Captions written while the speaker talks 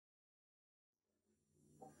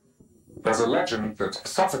There's a legend that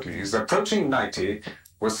Sophocles, approaching 90,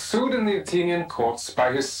 was sued in the Athenian courts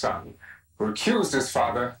by his son, who accused his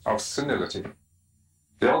father of senility.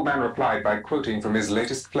 The old man replied by quoting from his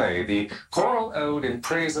latest play, the Choral Ode in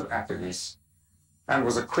Praise of Athens, and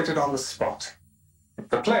was acquitted on the spot.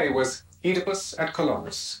 The play was Oedipus at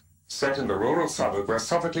Colonus, set in the rural suburb where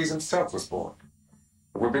Sophocles himself was born.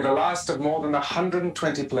 It would be the last of more than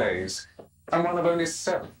 120 plays, and one of only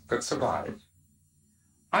 7 that survived.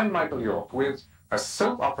 I'm Michael York with a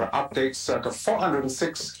soap opera update circa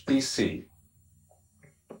 406 BC.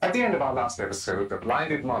 At the end of our last episode, the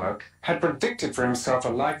blinded monarch had predicted for himself a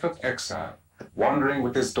life of exile, wandering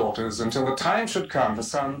with his daughters until the time should come for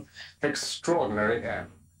some extraordinary end.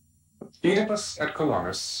 Oedipus at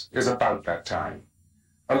Colonus is about that time,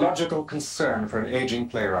 a logical concern for an aging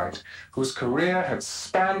playwright whose career had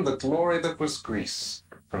spanned the glory that was Greece,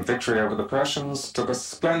 from victory over the Persians to the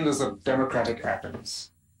splendors of democratic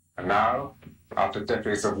Athens. And now, after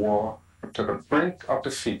decades of war, to the brink of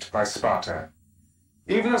defeat by Sparta.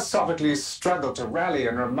 Even as Sophocles struggled to rally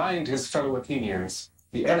and remind his fellow Athenians,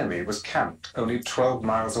 the enemy was camped only 12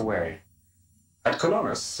 miles away. At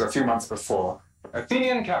Colonus, a few months before,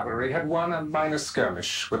 Athenian cavalry had won a minor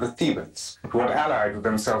skirmish with the Thebans, who had allied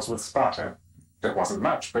themselves with Sparta. It wasn't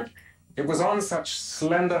much, but it was on such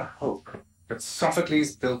slender hope that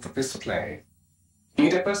Sophocles built this play,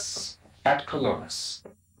 Oedipus at Colonus.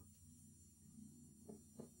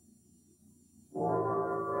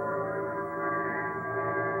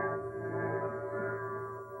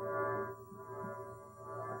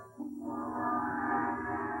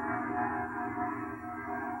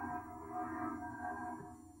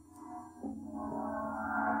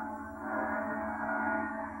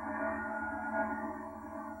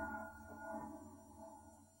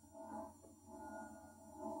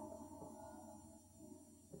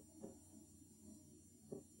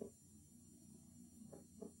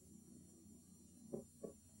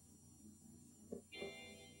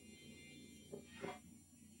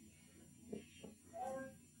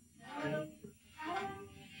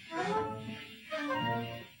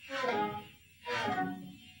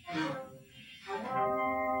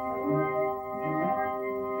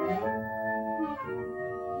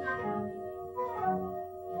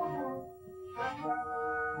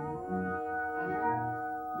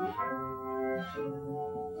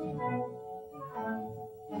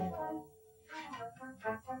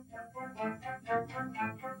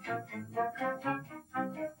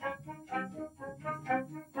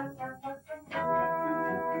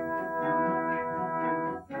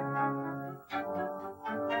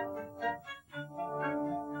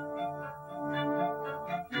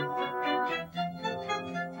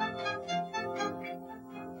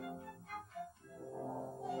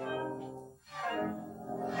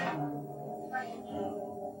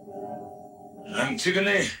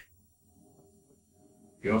 Antigone,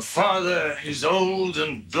 your father is old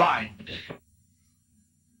and blind.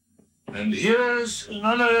 And here's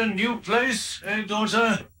another new place, eh,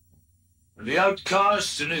 daughter? The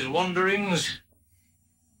outcast in his wanderings.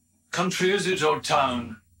 Country is it or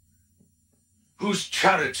town? Whose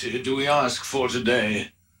charity do we ask for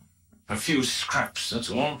today? A few scraps,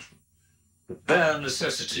 that's all. The bare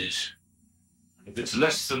necessities. If it's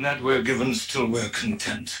less than that we're given, still we're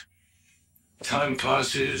content. Time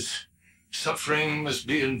passes, suffering must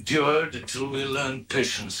be endured until we learn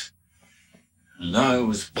patience. And I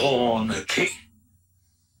was born a king.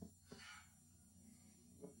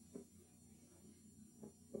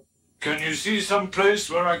 Can you see some place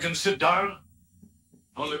where I can sit down?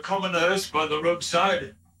 On the common earth by the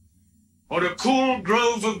roadside? Or a cool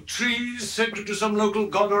grove of trees sacred to some local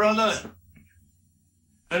god or other?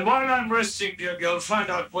 And while I'm resting, dear girl, find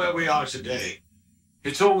out where we are today.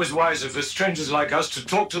 It's always wiser for strangers like us to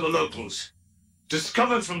talk to the locals,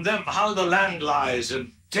 discover from them how the land lies,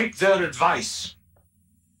 and take their advice.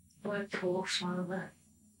 My poor father,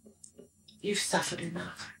 you've suffered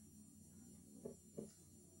enough.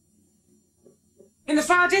 In the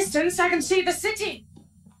far distance, I can see the city.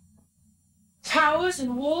 Towers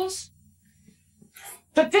and walls.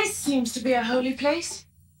 But this seems to be a holy place.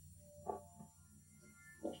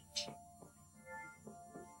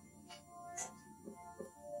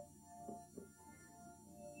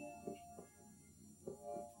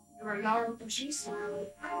 There are laurel bushes,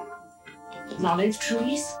 olive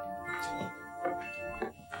trees,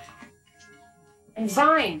 and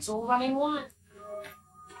vines all running wild.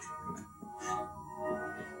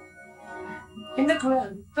 In the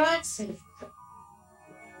grove, birds sing.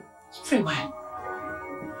 Everywhere.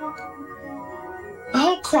 A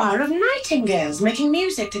whole choir of nightingales making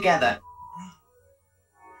music together.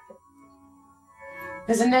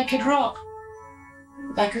 There's a naked rock,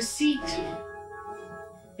 like a seat.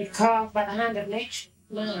 It's carved by the hand of nature,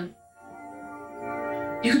 man.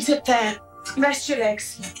 You can sit there, rest your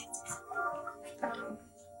legs.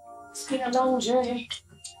 It's been a long journey.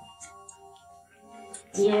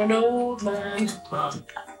 You're an old man.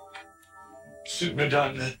 Sit me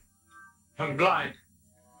down there. I'm blind.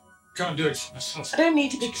 Can't do it myself. I don't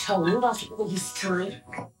need to be told after all this time.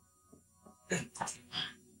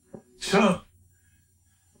 So,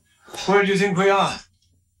 where do you think we are?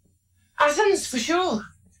 Athens, for sure.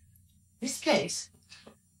 This place?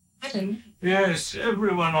 I don't know. Yes,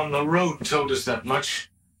 everyone on the road told us that much.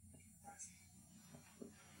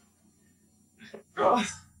 Oh.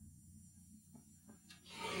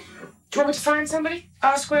 Do you want me to find somebody?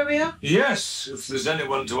 Ask where we are? Yes, if there's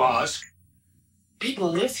anyone to ask.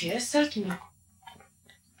 People live here, certainly.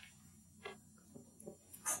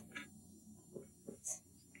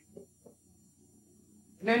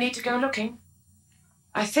 No need to go looking.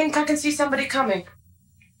 I think I can see somebody coming.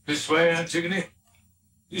 This way, Antigone?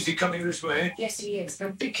 Is he coming this way? Yes, he is,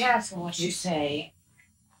 but be careful what you say.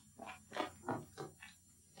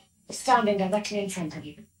 He's standing directly in front of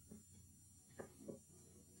you.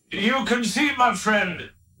 You can see, my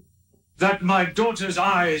friend, that my daughter's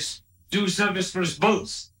eyes do service for us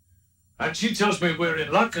both. And she tells me we're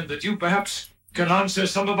in luck and that you perhaps can answer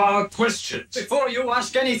some of our questions. Before you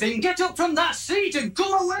ask anything, get up from that seat and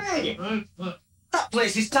go away! That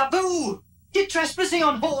place is taboo! You're trespassing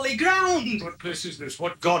on holy ground! What place is this?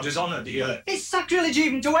 What god is honoured here? It's sacrilege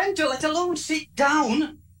even to enter, let alone sit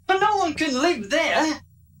down. And no one can live there.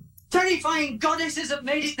 Terrifying goddesses have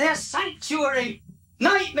made it their sanctuary.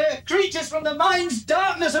 Nightmare creatures from the mind's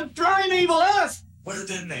darkness and primeval earth. What are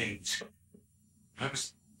their names? I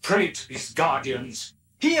must pray to these guardians.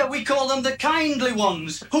 Here we call them the kindly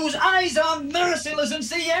ones, whose eyes are merciless and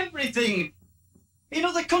see everything. In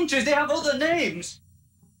other countries they have other names.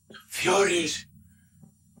 Furies.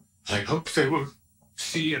 I hope they will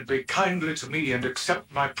see and be kindly to me and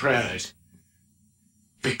accept my prayers.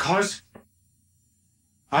 Because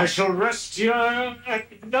I shall rest here and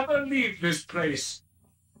never leave this place.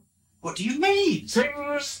 What do you mean?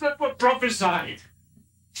 Things that were prophesied.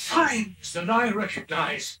 Signs that I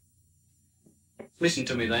recognize. Listen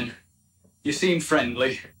to me then. You seem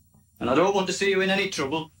friendly, and I don't want to see you in any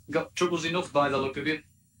trouble. Got troubles enough by the look of you.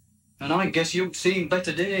 And I guess you've seen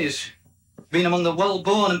better days. Been among the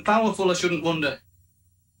well-born and powerful, I shouldn't wonder.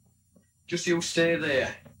 Just you stay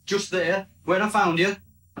there. Just there, where I found you.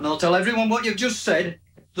 And I'll tell everyone what you've just said.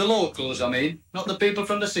 The locals, I mean, not the people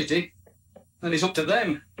from the city. And it's up to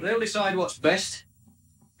them. They'll decide what's best.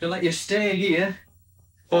 To let you stay here,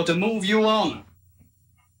 or to move you on.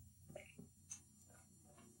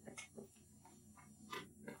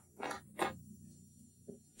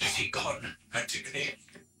 Is he gone, Antigone?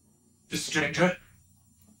 The stranger?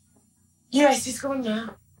 Yes, he's gone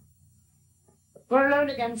now. We're alone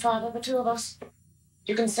again, Father, the two of us.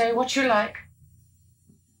 You can say what you like.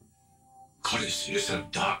 Goddesses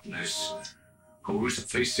of darkness, whose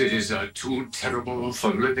faces are too terrible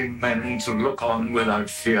for living men to look on without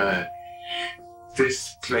fear.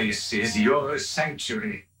 This place is your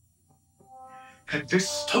sanctuary. And this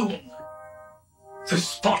stone, the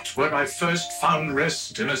spot where I first found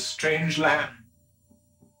rest in a strange land.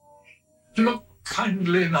 Look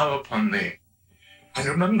kindly now upon me, and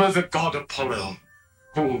remember the god Apollo,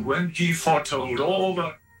 who, when he foretold all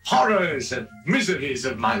the horrors and miseries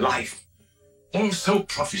of my life, also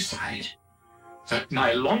prophesied that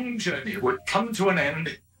my long journey would come to an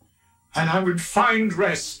end, and I would find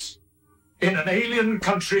rest in an alien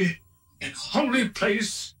country, in a holy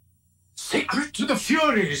place, sacred to the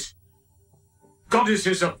Furies,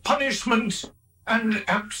 goddesses of punishment and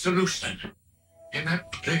absolution. In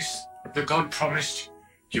that place, the god promised,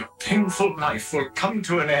 your painful life will come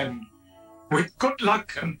to an end, with good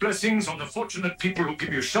luck and blessings on the fortunate people who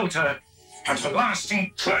give you shelter, and a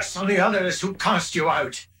lasting curse on the others who cast you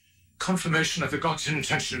out. Confirmation of the god's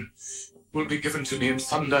intention will be given to me in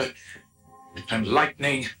thunder and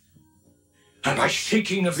lightning and by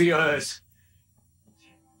shaking of the earth.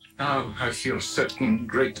 Now I feel certain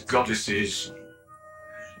great goddesses,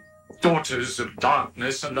 daughters of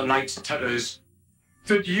darkness and the night's terrors,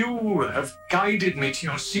 that you have guided me to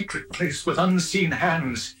your secret place with unseen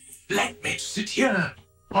hands. Let me sit here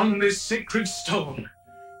on this sacred stone,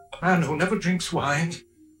 a man who never drinks wine,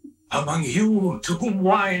 among you to whom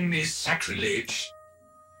wine is sacrilege.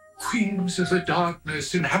 Queens of the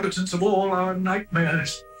darkness, inhabitants of all our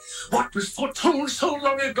nightmares, what was foretold so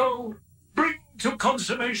long ago, bring to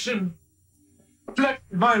consummation. Let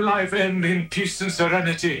my life end in peace and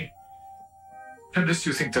serenity. Unless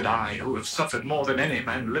you think that I, who have suffered more than any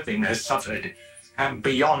man living has suffered, am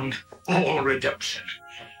beyond all redemption.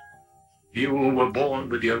 You were born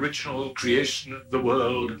with the original creation of the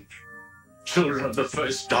world, children of the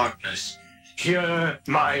first darkness. Hear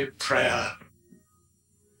my prayer.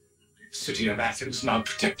 City of Athens, now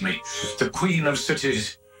protect me. The queen of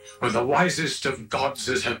cities, with the wisest of gods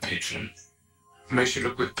as her patron. May she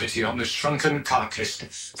look with pity on the shrunken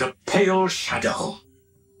carcass, the pale shadow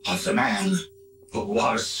of the man who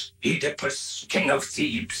was Oedipus, king of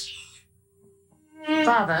Thebes.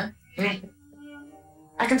 Father,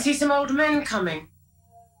 I can see some old men coming.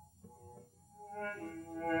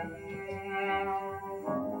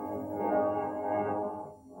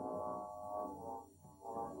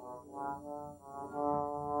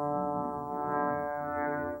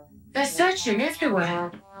 They're searching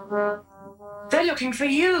everywhere. They're looking for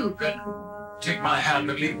you. Take my hand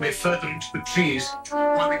and lead me further into the trees,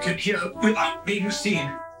 where we can hear without being seen.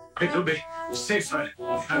 It will be safer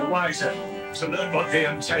and wiser to learn what they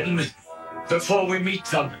intend before we meet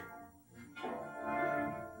them.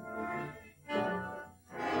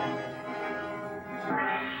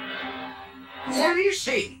 Where is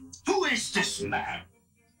he? Who is this man?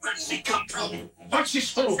 Where does he come from? What's his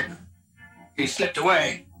fault? He slipped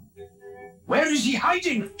away. Where is he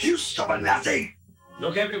hiding? You stubborn nothing.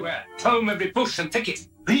 Look everywhere. Comb every bush and thicket.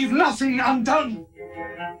 Leave nothing undone.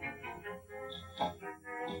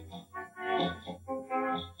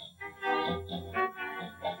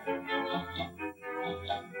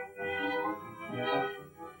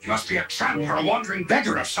 He must be a tramp or a wandering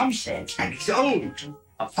beggar of some sort. And he's old.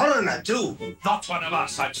 A foreigner, too. Not one of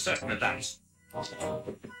us, I'm certain of that.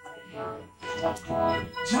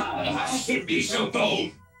 He'd be so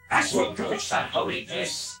bold. That's what goes that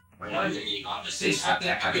holiness. When only goddesses have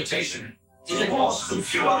their habitation, it was and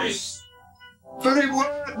furious. Very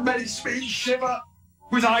word makes me shiver.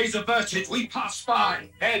 With eyes averted, we pass by,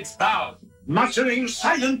 heads bowed, muttering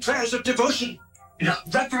silent prayers of devotion, in a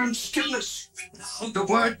reverent stillness. Now the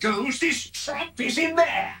word goes, this tramp is in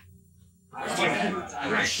there.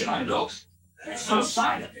 Where should I look? There's no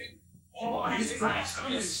sign of him. All his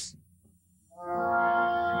prayers.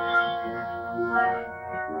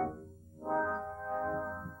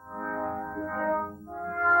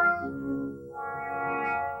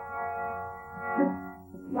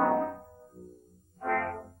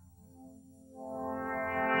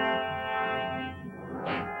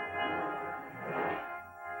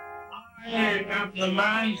 I am the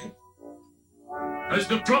man. As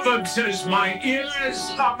the proverb says, my ears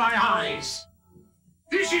are my eyes.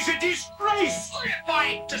 This is a disgrace!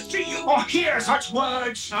 Why, to see you or hear such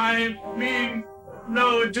words! I mean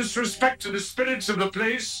no disrespect to the spirits of the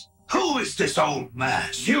place. Who is this old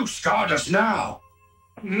man? Zeus guard us now!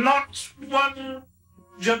 Not one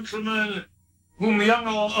gentleman whom young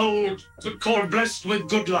or old could call blessed with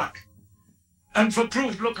good luck. And for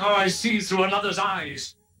proof, look how I see through another's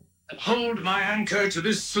eyes. Hold my anchor to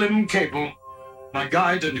this slim cable, my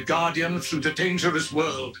guide and guardian through the dangerous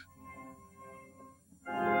world.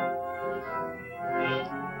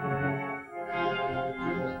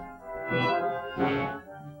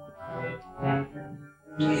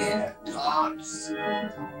 Dear gods.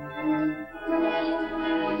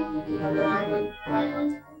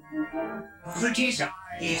 Look at his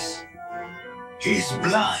eyes. He's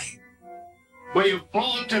blind. Were you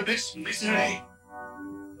born to this misery?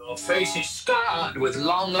 Your face is scarred with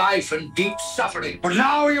long life and deep suffering. But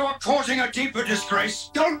now you are causing a deeper disgrace.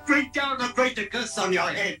 Don't bring down a greater curse on your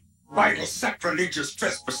head by the sacrilegious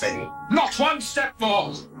trespassing. Not one step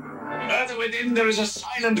more. Further within there is a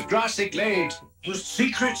silent grassy glade, Most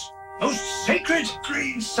secret, most sacred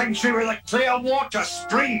green sanctuary where the clear water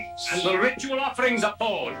springs. and the ritual offerings are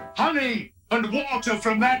poured. Honey and water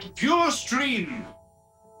from that pure stream.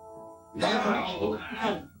 No,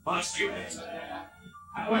 must you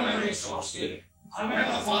however exhausted,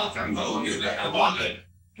 however far from home you may have wandered.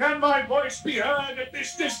 Can my voice be heard at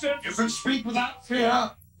this distance? You can speak without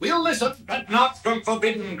fear. We'll listen, but not from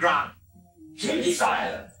forbidden ground. Be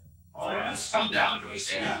silent, or else come down to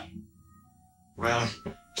his ear. Well,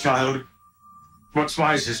 child, what's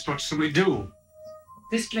wisest? What shall we do?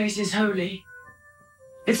 This place is holy.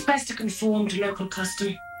 It's best to conform to local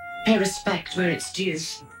custom. Pay respect where it's due.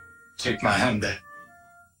 Take my hand there.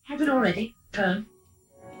 Have it already, Colonel.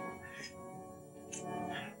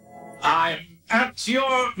 I'm at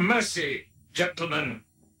your mercy, gentlemen.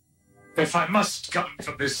 If I must come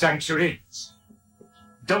from this sanctuary,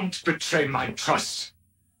 don't betray my trust.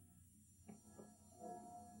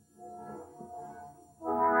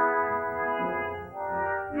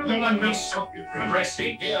 No one will stop you from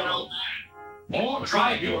resting here, old man, or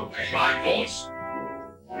drive you away by force.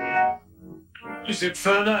 Is it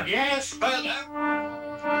further? Yes, further.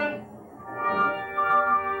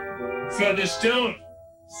 Further still?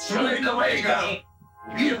 Thrilling the way, girl.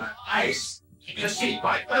 You have eyes. You can see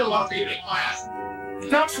quite well what we require.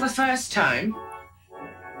 Not for the first time.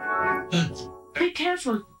 Be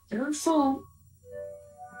careful. Don't fall.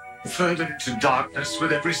 Further into darkness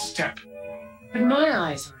with every step. But my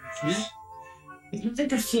eyes are open. If you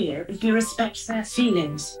interfere, if you respect their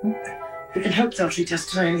feelings, we can hope they'll treat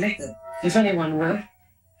us kindly, if anyone will.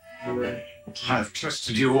 I've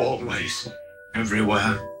trusted you always,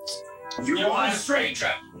 everywhere. You are a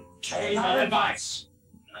stranger. Take our advice.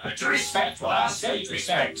 To respect what our state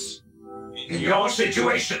respects. In your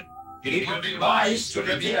situation, it would be wise to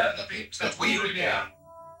revere the bit that we revere.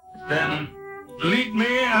 Then lead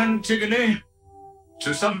me, Antigone,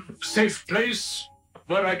 to some safe place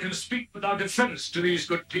where I can speak without offense to these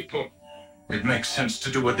good people. It makes sense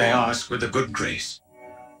to do what they ask with a good grace.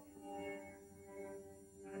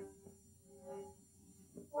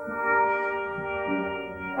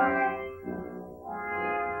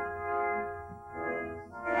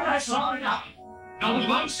 That's all enough. Not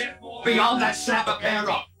one step more beyond that slab of bare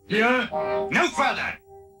rock. Here? No further.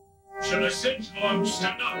 Shall I sit or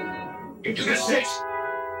stand up? You can sit.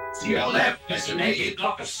 To your left is a naked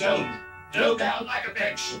block of stone. Low down like a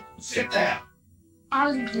bench. Sit there.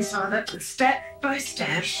 I'll lead you, Father, step by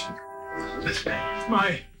step.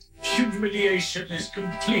 My humiliation is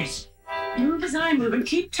complete. Move as I move and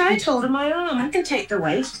keep tight hold of my arm. I can take the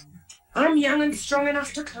weight. I'm young and strong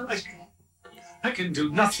enough to cope. I can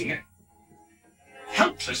do nothing.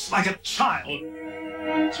 Helpless like a child.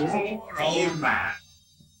 Poor old man.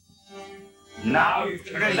 Now you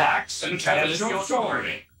can relax and tell us your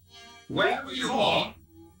story. Where were you born?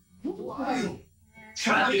 Who are you?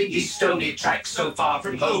 Traveling these stony tracks so far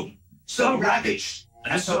from home, so ravaged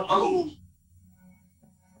and so old.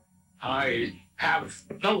 I have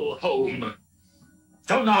no home.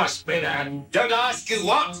 Don't ask me then. Don't ask you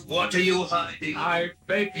what? What are you hiding? I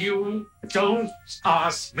beg you, don't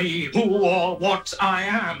ask me who or what I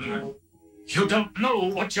am. You don't know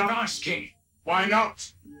what you're asking. Why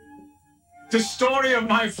not? The story of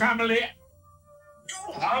my family.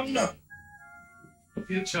 Go on.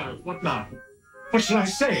 Dear child, what now? What shall I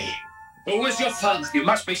say? Who was your father? You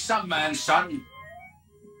must be some man's son.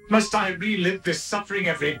 Must I relive this suffering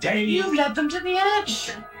every day? You've led them to the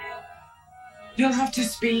edge. You'll have to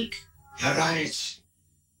speak. You're right.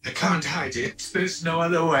 I can't hide it. There's no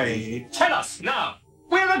other way. Tell us now.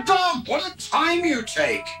 We're a dog. What a time you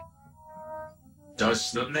take.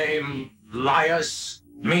 Does the name Laius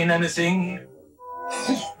mean anything?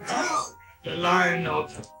 The line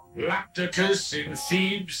of Lapticus in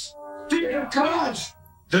Thebes? Dear God!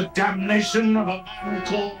 The damnation of a man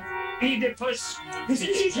called Oedipus? Does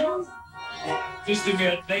the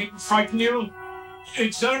mere name frighten you?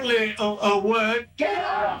 It's only a word. Get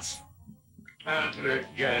out! And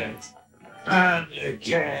again. And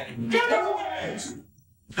again. Get away!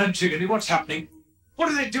 Antigone, what's happening?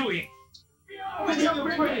 What are they doing? With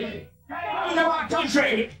your way! Out of our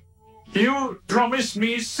country! You promised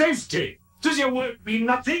me safety. Does your word mean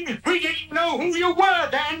nothing? We didn't know who you were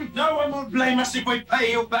then. No one will blame us if we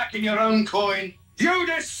pay you back in your own coin. You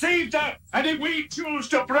deceived her, and if we choose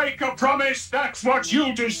to break a promise, that's what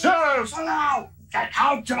you deserve. So now, get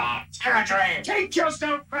out of our territory. Take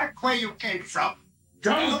yourself back where you came from.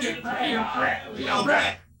 Don't declare your breath with your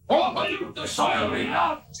breath, or pollute the soil we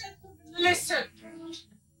love. Listen.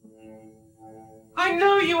 I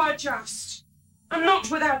know you are just, and not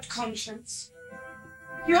without conscience.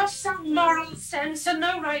 You have some moral sense and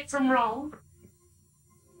know right from wrong.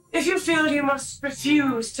 If you feel you must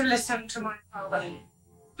refuse to listen to my father,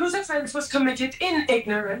 whose offence was committed in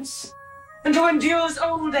ignorance, and who endures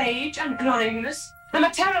old age and blindness, and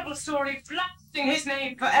a terrible story blasting his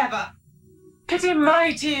name forever, pity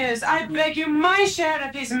my tears, I beg you, my share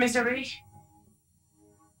of his misery.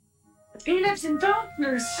 He lives in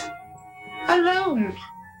darkness, alone.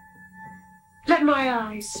 Let my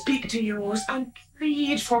eyes speak to yours and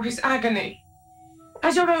plead for his agony,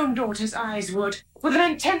 as your own daughter's eyes would, with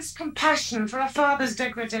an intense compassion for a father's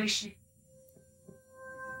degradation.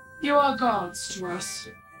 You are gods to us.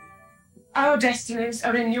 Our destinies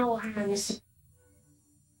are in your hands.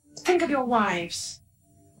 Think of your wives,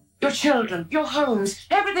 your children, your homes,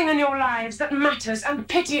 everything in your lives that matters, and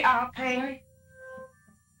pity our pain.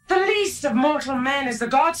 The least of mortal men is the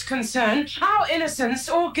gods' concern. Our innocence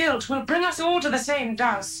or guilt will bring us all to the same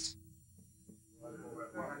dust.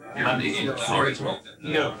 No,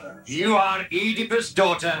 you are Oedipus'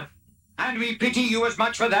 daughter, and we pity you as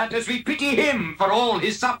much for that as we pity him for all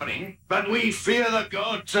his suffering. But we fear the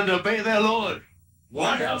gods and obey their lord.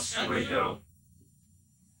 What else can we do?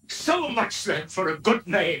 So much then for a good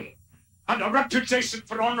name and a reputation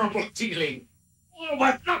for honourable dealing. All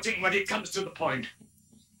worth nothing when it comes to the point.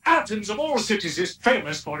 Athens of all cities is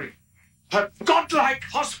famous for it. Her godlike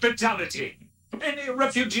hospitality. Any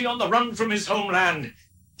refugee on the run from his homeland,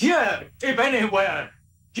 here, if anywhere,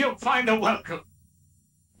 he'll find a welcome.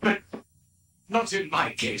 But not in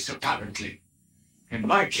my case, apparently. In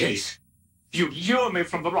my case, you lure me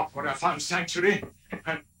from the rock where I found sanctuary,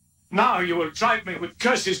 and now you will drive me with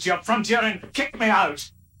curses to your frontier and kick me out.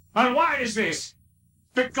 And why is this?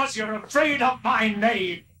 Because you're afraid of my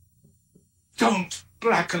name. Don't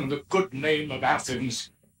blacken the good name of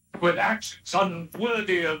Athens with actions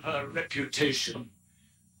unworthy of her reputation.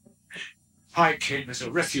 I came as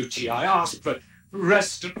a refugee. I asked for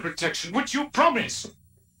rest and protection, which you promised.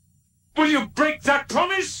 Will you break that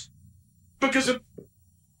promise? Because of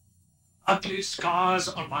ugly scars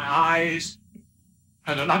on my eyes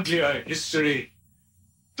and an uglier history.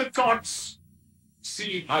 The gods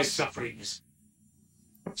see my sufferings.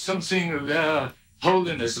 Something of their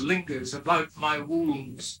holiness lingers about my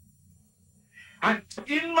wounds. And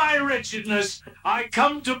in my wretchedness, I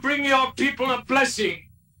come to bring your people a blessing.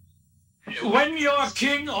 When your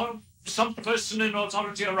king or some person in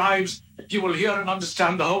authority arrives, you will hear and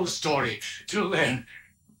understand the whole story. Till then,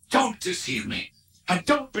 don't deceive me, and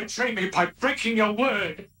don't betray me by breaking your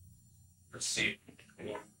word. Let's see.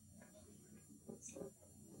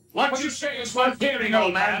 What you say is worth hearing,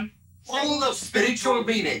 old man. Full of spiritual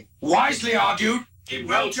meaning, wisely argued, in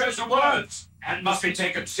well-chosen words, And must be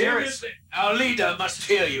taken seriously. Our leader must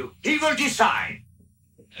hear you. He will decide.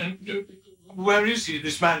 And where is he,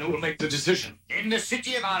 this man who will make the decision? in the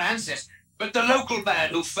city of our ancestors. But the local man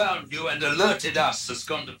who found you and alerted us has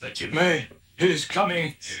gone to fetch him. May his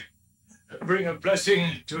coming bring a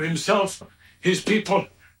blessing to himself, his people,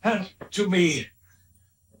 and to me.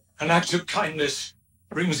 An act of kindness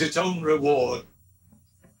brings its own reward.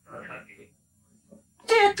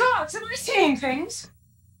 Dear gods, am I seeing things?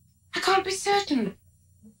 I can't be certain.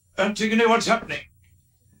 Antigone, what's happening?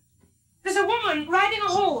 There's a woman riding a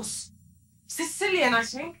horse. Sicilian, I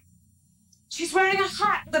think. She's wearing a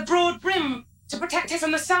hat with a broad brim to protect her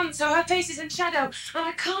from the sun, so her face is in shadow, and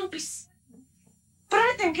I can't be certain. But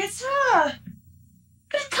I think it's her.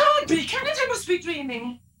 It can't be, can it? I must be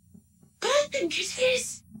dreaming. But I think it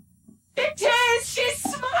is. It is! She's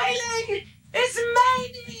smiling!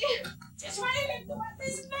 Ismene! She's waving to us,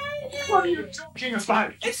 Ismene! What are you talking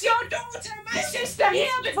about? It's your daughter, my sister, here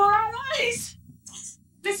before our eyes!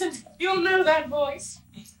 Listen, you'll know that voice.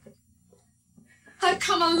 I've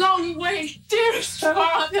come a long way, dearest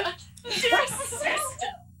father, dearest sister.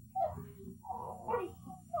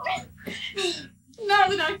 Now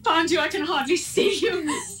that I've found you, I can hardly see you.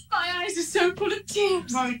 My eyes are so full of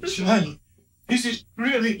tears. My child, is it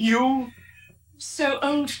really you? So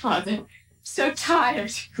old, father. So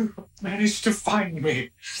tired. Who managed to find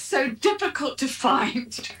me? So difficult to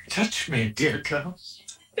find. Touch me, dear girl.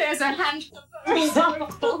 There's a hand.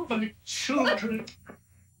 Oh, my children.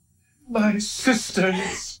 My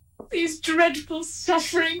sisters. These dreadful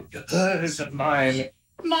suffering. Hers and mine.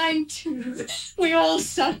 Mine too. We all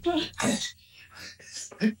suffer.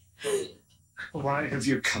 Why have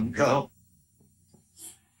you come, girl?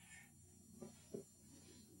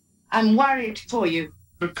 I'm worried for you.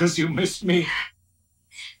 Because you missed me.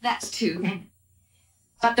 That's too.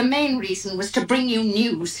 But the main reason was to bring you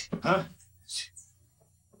news. Huh?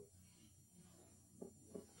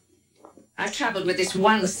 I travelled with this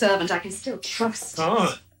one servant I can still trust.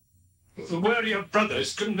 Oh. Where are your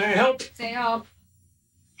brothers? Couldn't they help? They are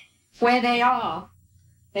where they are.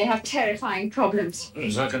 They have terrifying problems.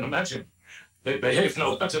 As I can imagine. They behave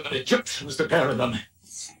no better than Egyptians, the pair of them.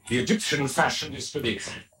 The Egyptian fashion is for the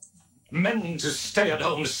men to stay at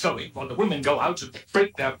home sewing while the women go out and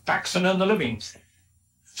break their backs and earn the living.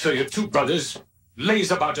 So your two brothers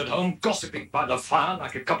laze about at home, gossiping by the fire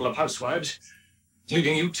like a couple of housewives,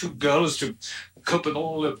 leaving you two girls to cope with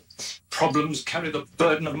all the problems, carry the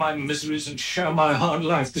burden of my miseries, and share my hard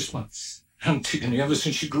life. This one, Antigone, ever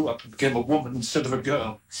since she grew up and became a woman instead of a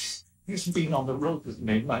girl, has been on the road with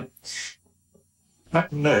me, my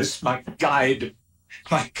nurse, my guide,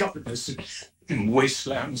 my governess, in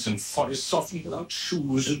wastelands and forests, often without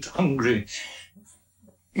shoes and hungry,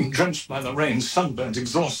 drenched by the rain, sunburnt,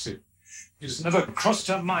 exhausted. It has never crossed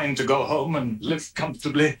her mind to go home and live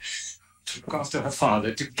comfortably, to look after her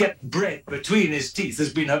father, to get bread between his teeth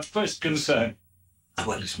has been her first concern.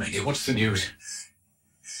 Well, Ismene, what's the news?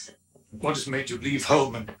 What has made you leave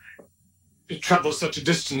home and travel such a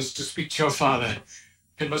distance to speak to your father?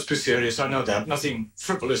 It must be serious, I know that. Nothing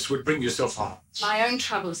frivolous would bring you so far. My own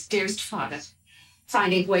troubles, dearest father.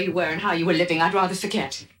 Finding where you were and how you were living, I'd rather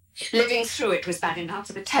forget. Living through it was bad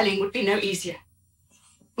enough, but telling would be no easier.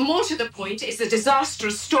 More to the point is the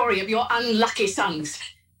disastrous story of your unlucky sons.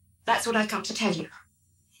 That's what I've come to tell you.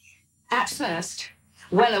 At first,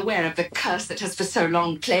 well aware of the curse that has for so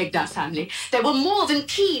long plagued our family, they were more than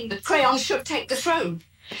keen that Creon should take the throne,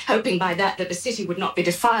 hoping by that the city would not be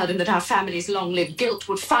defiled and that our family's long-lived guilt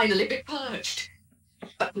would finally be purged.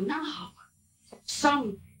 But now,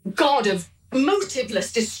 some god of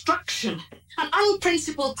motiveless destruction and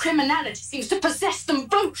unprincipled criminality seems to possess them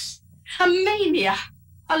both. A mania,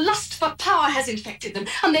 a lust for power has infected them,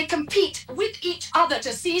 and they compete with each other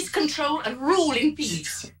to seize control and rule in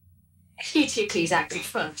peace. Eteocles acted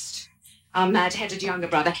first. Our mad-headed younger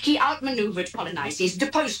brother, he outmaneuvered Polynices,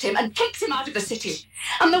 deposed him, and kicked him out of the city.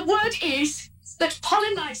 And the word is that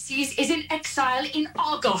Polynices is in exile in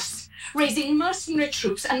Argos, raising mercenary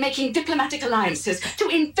troops and making diplomatic alliances to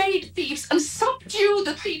invade Thebes and subdue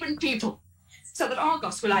the Theban people, so that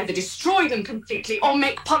Argos will either destroy them completely or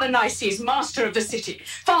make Polynices master of the city.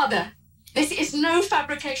 Father, this is no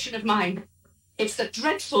fabrication of mine. It's the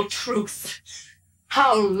dreadful truth.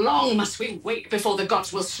 How long must we wait before the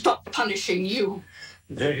gods will stop punishing you?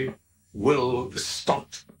 They will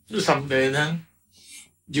stop someday, then?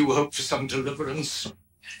 You hope for some deliverance?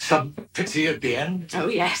 Some pity at the end? Oh,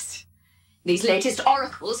 yes. These latest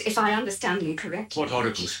oracles, if I understand them correctly. What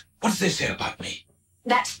oracles? What do they say about me?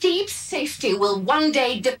 That Thebes' safety will one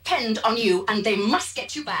day depend on you, and they must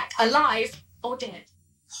get you back, alive or dead.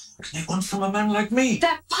 What do they want from a man like me?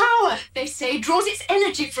 Their power, they say, draws its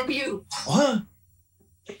energy from you. What?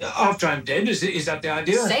 After I'm dead, is that the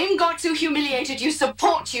idea? Same gods who humiliated you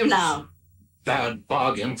support you now. Bad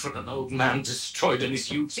bargain for an old man destroyed in his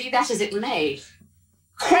youth. Be that as it may,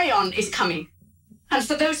 Creon is coming. And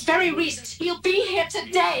for those very reasons, he'll be here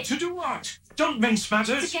today. To do what? Don't mince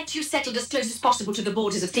matters. To get you settled as close as possible to the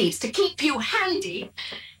borders of Thebes, to keep you handy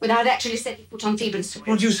without actually setting foot on Theban soil.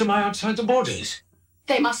 What use am I outside the borders?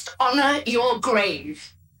 They must honour your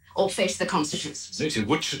grave or face the consequences. Native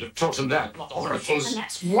Wood should have taught them that, not oracles. And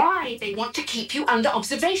that's why they want to keep you under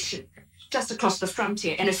observation, just across the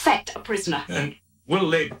frontier, in effect a prisoner. And will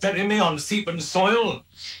they bury me on Theban soil?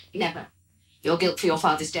 Never. Your guilt for your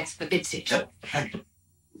father's death forbids it.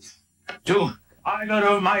 Do either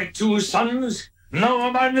of my two sons know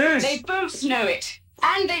about this? They both know it,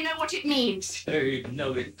 and they know what it means. They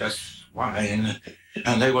know it, the swine.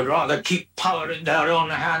 And they would rather keep power in their own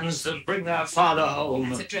hands than bring their father home.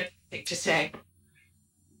 That's a dreadful thing to say,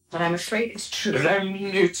 but I'm afraid it's true. Then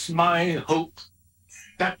it's my hope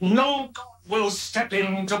that no god will step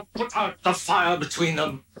in to put out the fire between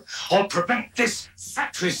them, or prevent this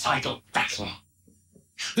fratricidal battle.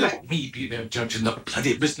 Let me be their judge in the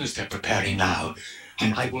bloody business they're preparing now,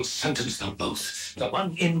 and I will sentence them both, the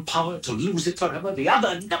one in power to lose it forever, the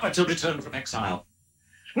other never to return from exile.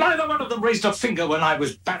 Neither one of them raised a finger when I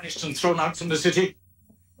was banished and thrown out from the city.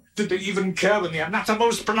 Did they even care when the anathema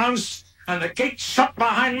was pronounced and the gate shut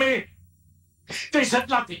behind me? They said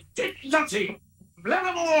nothing, did nothing. Let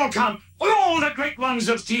them all come, all the great ones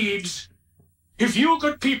of Thebes. If you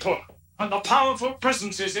good people and the powerful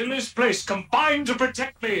presences in this place combine to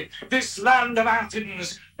protect me, this land of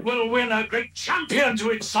Athens will win a great champion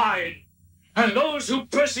to its side. And those who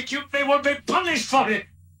persecute me will be punished for it.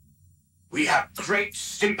 We have great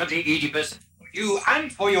sympathy, Oedipus, for you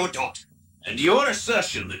and for your daughter. And your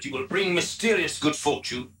assertion that you will bring mysterious good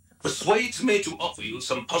fortune persuades me to offer you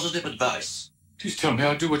some positive advice. Please tell me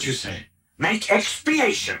I'll do what you say. Make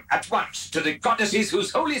expiation at once to the goddesses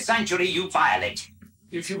whose holy sanctuary you violate.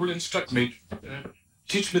 If you will instruct me,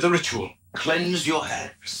 teach me the ritual. Cleanse your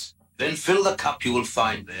hands. Then fill the cup you will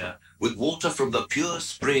find there with water from the pure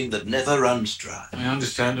spring that never runs dry. I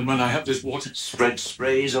understand, and when I have this water... Spread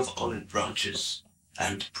sprays of olive branches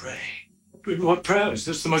and pray. But what prayers?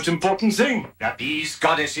 That's the most important thing. That these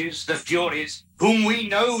goddesses, the Furies, whom we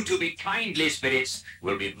know to be kindly spirits,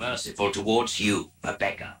 will be merciful towards you, a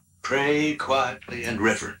beggar. Pray quietly and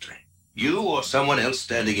reverently, you or someone else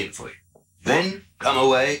standing in for you. Then come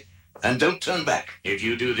away and don't turn back. If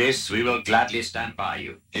you do this, we will gladly stand by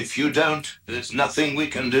you. If you don't, there's nothing we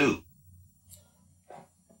can do.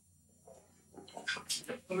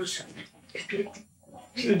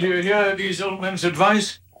 Did you hear these old men's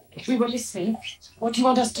advice? We were listening. What do you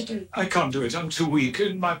want us to do? I can't do it. I'm too weak,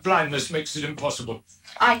 and my blindness makes it impossible.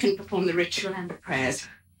 I can perform the ritual and the prayers.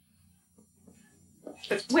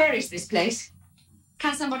 But where is this place?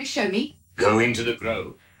 Can somebody show me? Go into the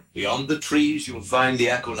grove. Beyond the trees, you'll find the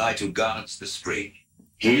acolyte who guards the spring.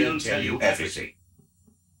 He'll tell you everything.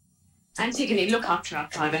 Antigone, look after our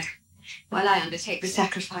father while I undertake the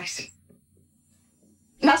sacrifice.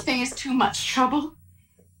 Nothing is too much trouble.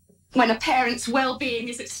 when a parent's well-being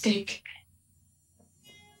is at stake.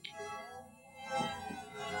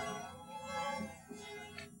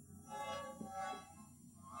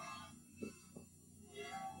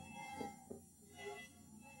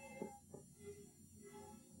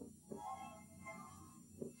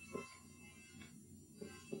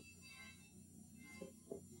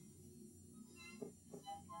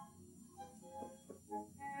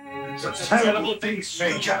 It's a terrible thing,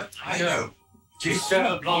 stranger. I know.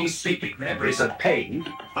 Disturb long sleeping memories of pain,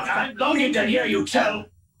 but I'm longing to hear you tell.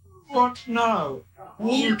 What now?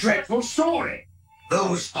 All dreadful story.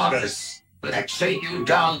 Those horrors that chain you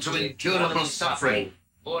down to incurable suffering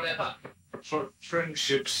forever. For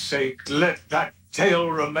friendship's sake, let that tale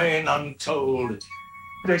remain untold.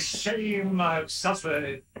 The shame I've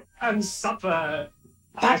suffered and suffer.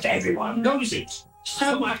 But everyone knows it.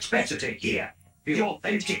 So much better to hear the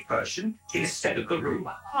authentic version instead of the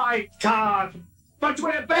rumor. I can't. But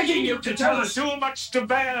we're begging you to tell us. Too much to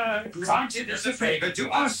bear. Granted as a favor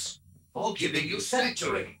to us, for giving you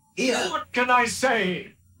sanctuary. Here. What can I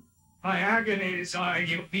say? My agonies are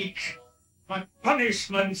unique. My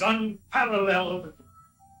punishments unparalleled.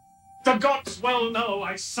 The gods well know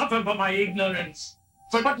I suffer for my ignorance.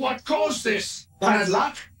 But what caused this? Bad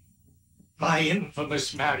luck? My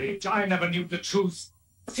infamous marriage. I never knew the truth.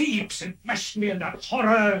 Thebes enmeshed me in that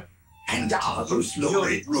horror. And are those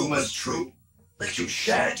lurid rumors true? That you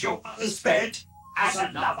shared your mother's bed as a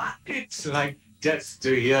lover? It's like death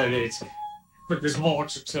to hear it. But there's more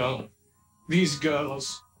to tell. These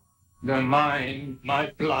girls, they're mine,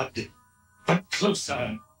 my blood. But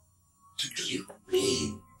closer. Do you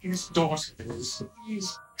mean? His daughters,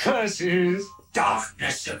 these curses,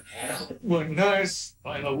 Darkness of hell. were nursed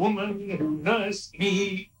by the woman who nursed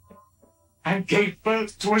me and gave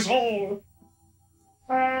birth to us all.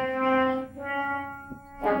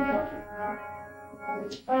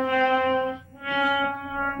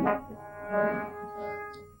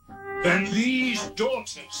 Then these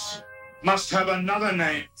daughters must have another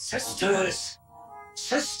name. Sisters.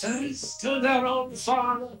 Sisters to their own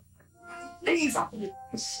father.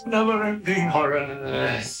 It's never-ending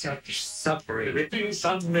horror. Such suffering. It is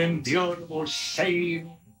unendurable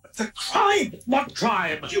shame. The crime! What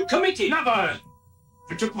crime? You committed! Never!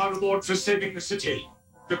 I took my reward for saving the city.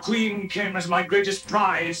 The Queen came as my greatest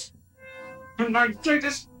prize. And my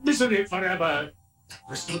greatest misery forever.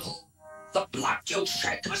 The blood you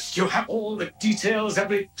shed. Must you have all the details,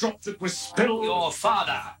 every drop that was spilled? Your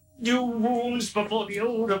father. New wounds before the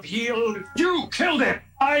old have healed. You killed him!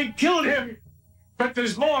 I killed him! But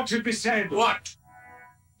there's more to be said. What?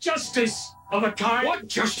 Justice of a kind. What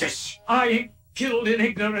justice? I killed in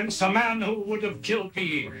ignorance a man who would have killed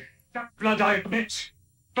me. That blood I admit.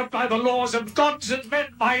 But by the laws of gods and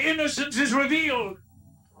men, my innocence is revealed.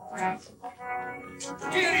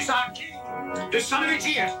 Here is our king, the son of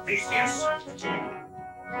Aegeus, Theseus.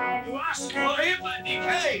 You ask for him and he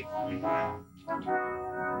came.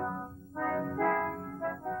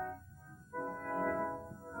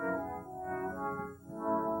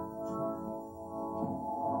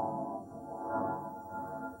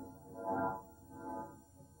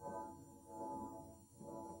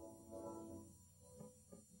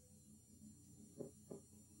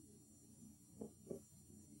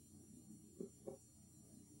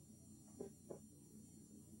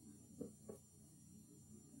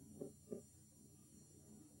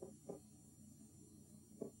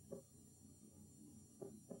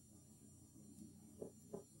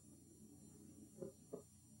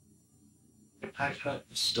 I've heard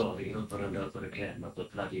the story over and over again of the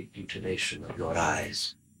bloody mutilation of your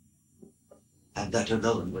eyes. And that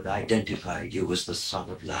alone would identify you as the son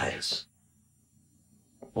of liars.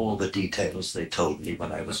 All the details they told me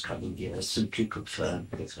when I was coming here simply confirmed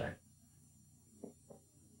the fact.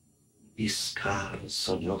 These scars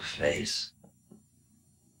on your face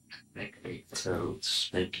make me clothes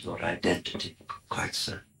make your identity quite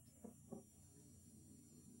certain.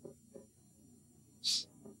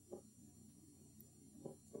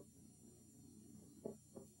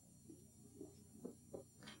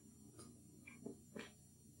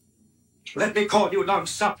 Let me call you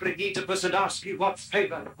long-suffering Oedipus and ask you what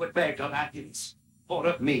favor would beg of Athens, or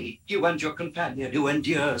of me, you and your companion who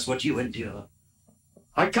endures what you endure.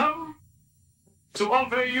 I come to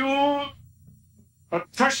offer you a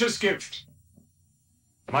precious gift.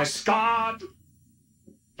 My scarred,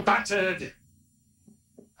 battered,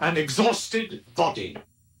 and exhausted body.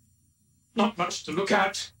 Not much to look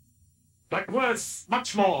at, but worth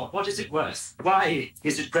much more. What is it worth? Why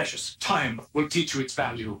is it precious? Time will teach you its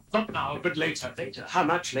value. Not now, but later. Later? How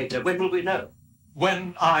much later? When will we know?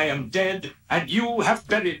 when I am dead and you have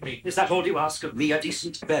buried me. Is that all you ask of me? A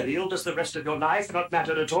decent burial? Does the rest of your life not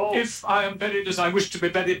matter at all? If I am buried as I wish to be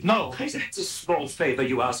buried, no. It's a small favour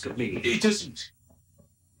you ask of me. It isn't.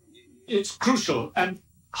 It's crucial and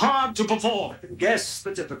hard to perform. Guess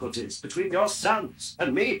the difficulties between your sons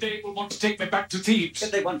and me. They will want to take me back to Thebes.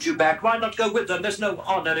 If they want you back, why not go with them? There's no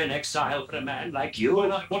honour in exile for a man like you.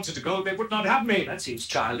 When I wanted to go, they would not have me. That seems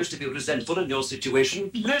childish to be resentful in your situation.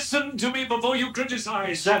 Listen to me before you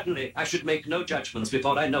criticize. Certainly. I should make no judgments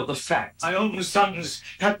before I know the facts. My own sons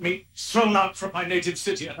had me thrown out from my native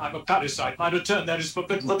city, and I'm a parasite. My return there is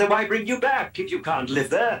forbidden. But then why bring you back if you can't live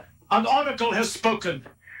there? An oracle has spoken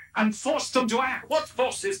and forced them to act. What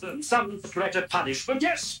forces them? Some threat of punishment?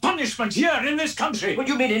 Yes, punishment here in this country. What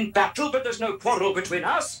do you mean in battle, but there's no quarrel between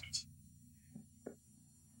us?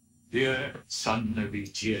 Dear son of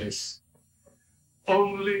Aegeus,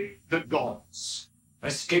 only the gods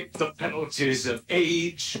escape the penalties of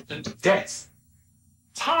age and death.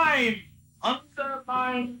 Time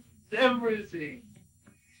undermines everything.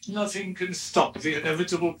 Nothing can stop the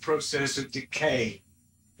inevitable process of decay.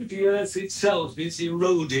 The earth itself is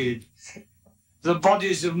eroded. The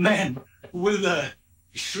bodies of men wither,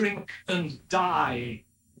 shrink, and die.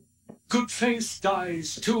 Good faith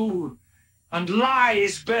dies too, and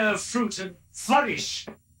lies bear fruit and flourish.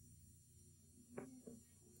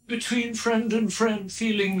 Between friend and friend,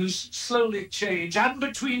 feelings slowly change, and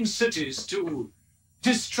between cities too.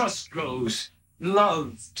 Distrust grows,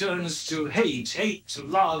 love turns to hate, hate to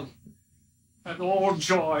love, and all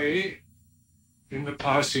joy in the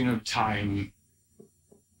passing of time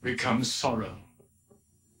becomes sorrow.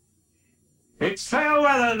 It's fair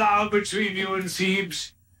weather now between you and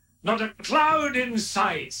Thebes, not a cloud in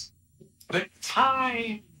sight, but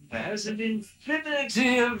time has an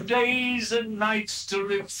infinity of days and nights to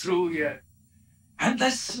live through yet, and the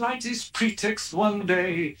slightest pretext one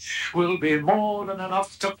day will be more than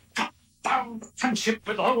enough to cut down friendship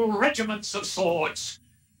with whole regiments of swords.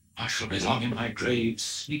 I shall be long in my grave,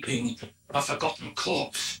 sleeping, a forgotten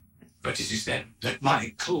corpse, but it is then that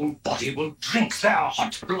my cold body will drink their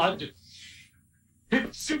hot blood.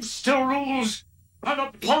 If Zeus still rules, and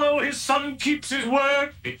Apollo his son keeps his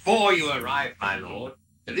word. Before you arrived, my lord,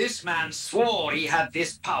 this man swore he had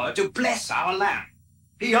this power to bless our land.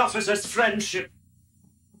 He offers us friendship.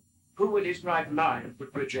 Who in his right mind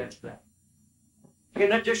would reject that?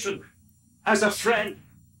 In addition, as a friend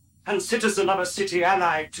and citizen of a city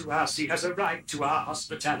allied to us, he has a right to our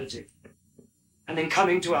hospitality. And in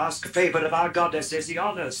coming to ask favour of our goddesses, he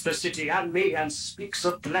honours the city and me and speaks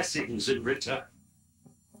of blessings in return.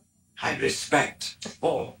 I respect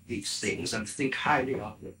all these things and think highly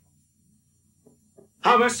of him.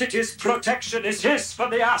 Our city's protection is his for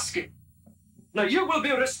the asking. Now you will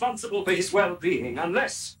be responsible for his well-being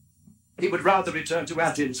unless he would rather return to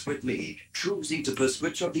Athens with me. Choose, Oedipus,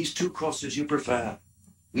 which of these two courses you prefer.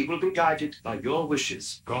 We will be guided by your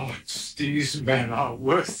wishes. Gods, these men are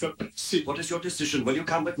worth the pursuit. What is your decision? Will you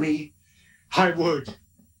come with me? I would,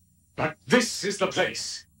 but this is the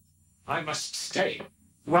place. I must stay.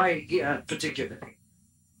 Why here particularly?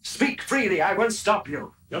 Speak freely, I won't stop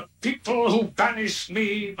you. The people who banished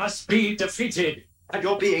me must be defeated. And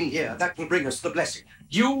your being here, that will bring us the blessing.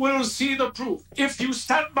 You will see the proof if you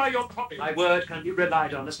stand by your promise. My word can be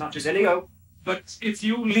relied on as much as any oath. But if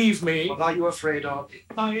you leave me... What are you afraid of?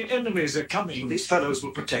 My enemies are coming. These fellows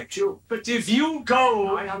will protect you. But if you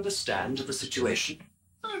go... I understand the situation.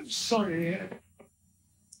 I'm sorry.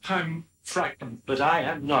 I'm frightened. But I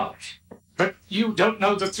am not. But you don't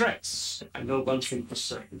know the threats. I know one thing for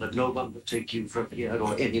certain, that no one will take you from here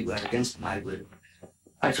or anywhere against my will.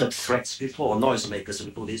 I've heard threats before. Noisemakers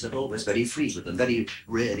and bullies are always very free with them. Very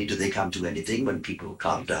rarely do they come to anything when people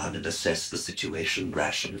calm down and assess the situation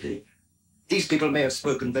rationally. These people may have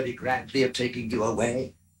spoken very grandly of taking you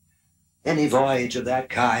away. Any voyage of that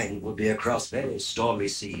kind will be across very stormy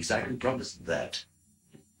seas, I can promise them that.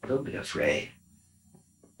 Don't be afraid.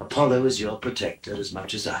 Apollo is your protector as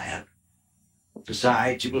much as I am.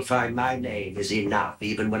 Besides, you will find my name is enough,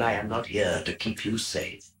 even when I am not here, to keep you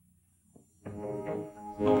safe.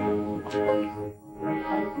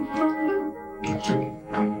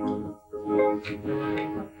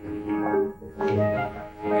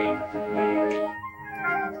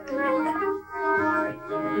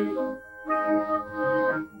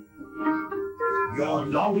 Your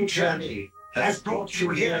long journey has brought you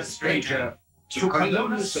here, stranger, to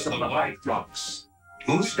Colonus of the White Rocks,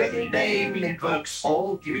 whose very name invokes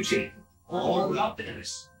all beauty, all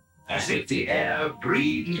loveliness, as if the air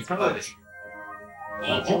breathed poetry.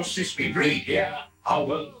 The horses we breed here are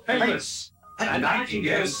world famous, and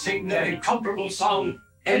nightingales sing their incomparable song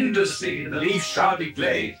endlessly in the leaf-shrouded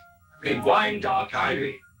glade, in wine-dark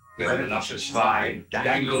ivy, where the luscious vine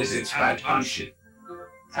dangles its fat unship.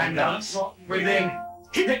 And untrodden within,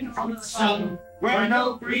 hidden from the sun, where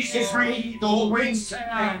no breezes breathe or winds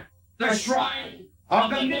tear, the shrine of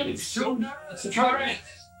the nymphs who nurse caress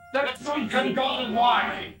the drunken god of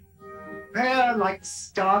wine. There, like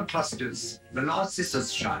star clusters, the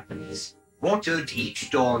narcissus shines, watered each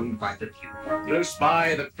dawn by the dew. Close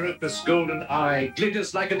by, the crocus golden eye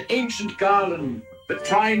glitters like an ancient garland that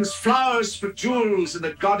twines flowers for jewels in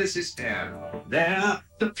the goddess's hair. There,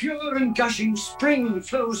 the pure and gushing spring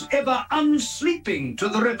flows ever unsleeping to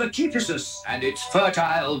the river Cephisus, And its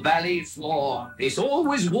fertile valley floor is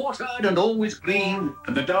always watered and always green.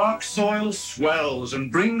 and the dark soil swells and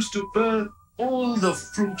brings to birth all the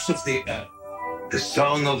fruits of the earth. The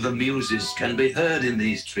song of the muses can be heard in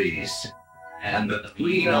these trees, And the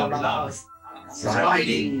queen of love,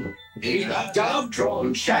 riding in a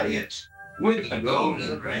dove-drawn chariot with the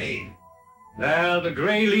golden rein. There the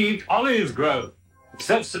grey-leaved olive grow,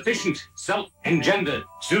 self-sufficient, self-engendered,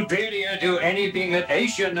 superior to anything that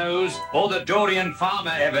Asia knows or the Dorian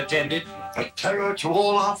farmer ever tended. A terror to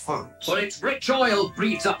all our foes. For its rich oil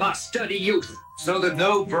breeds up our sturdy youth, So that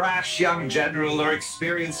no brash young general or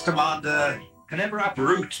experienced commander can ever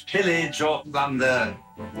uproot, pillage, or plunder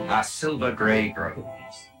our silver grey groves.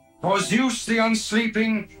 For Zeus the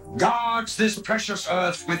unsleeping guards this precious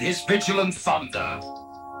earth with his vigilant thunder.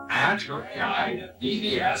 And grey-eyed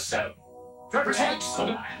Athene herself protects the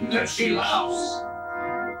land that she loves.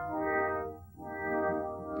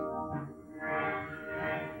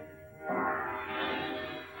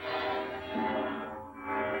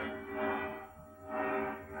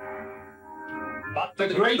 But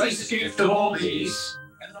the greatest gift of all these,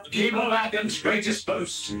 and the people of Athens' greatest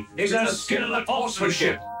boast, is her skill at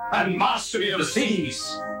horsemanship and mastery of the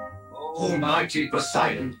seas. Almighty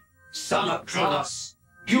Poseidon, son of Cronos,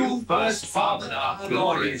 you first fathered our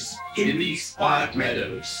glories in these quiet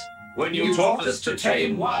meadows, when you taught us to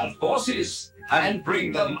tame wild horses and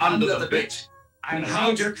bring them under the bit, and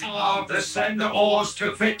how to carve the slender oars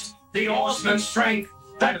to fit the oarsman's strength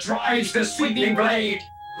that drives the sweeping blade,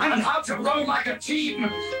 and how to row like a team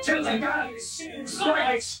till the galley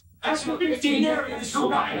strikes as the 15 areas who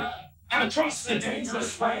ride her and across the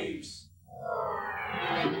dangerous waves.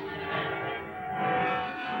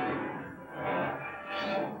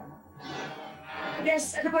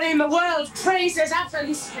 Yes, everybody in the world praises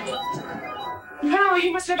Athens. Now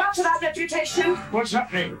you must live up to that reputation. What's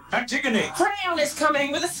happening? Antigone! Creon is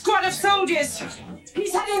coming with a squad of soldiers.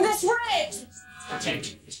 He's heading this way.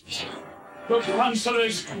 Good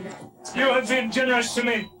counselors, you have been generous to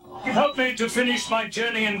me. Help me to finish my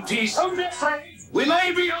journey in peace. Don't be afraid. We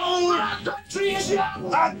may be old, and the tree is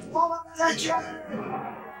young, and full of nature.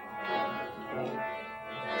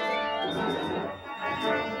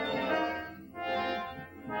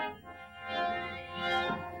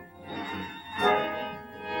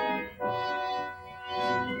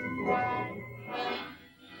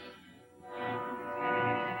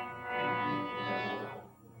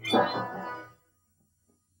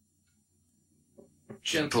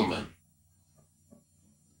 Gentlemen,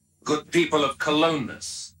 good people of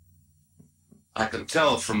Colonus, I can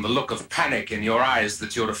tell from the look of panic in your eyes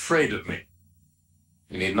that you're afraid of me.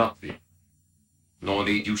 You need not be. Nor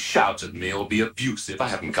need you shout at me or be abusive. I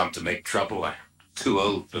haven't come to make trouble. I'm too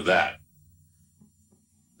old for that.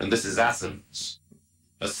 And this is Athens,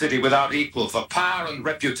 a city without equal for power and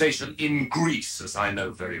reputation in Greece, as I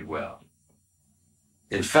know very well.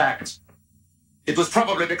 In fact, it was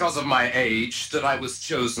probably because of my age that I was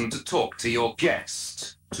chosen to talk to your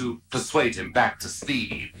guest, to persuade him back to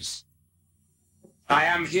Thebes. I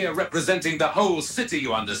am here representing the whole city,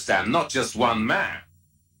 you understand, not just one man.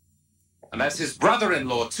 And as his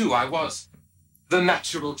brother-in-law, too, I was the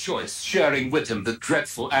natural choice, sharing with him the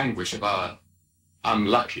dreadful anguish of our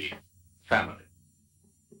unlucky family.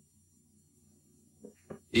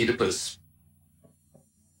 Oedipus,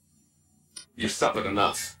 you've suffered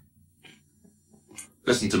enough.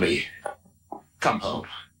 Listen to me. Come home.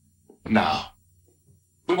 Now.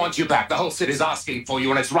 We want you back. The whole city's asking for you,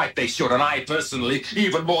 and it's right they should. And I, personally,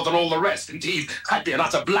 even more than all the rest. Indeed, I'd be an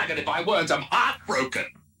utter blackguard if I weren't. I'm heartbroken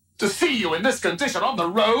to see you in this condition on the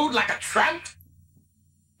road like a tramp.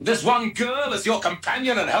 This one girl as your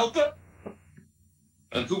companion and helper.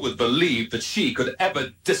 And who would believe that she could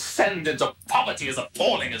ever descend into poverty as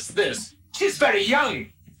appalling as this? She's very young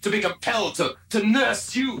to be compelled to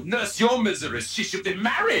nurse you, nurse your miseries. She should be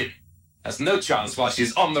married. Has no chance while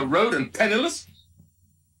she's on the road and penniless.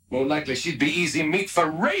 More likely she'd be easy meat for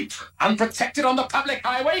rape, unprotected on the public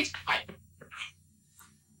highway.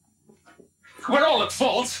 We're all at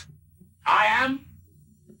fault. I am.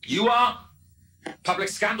 You are. Public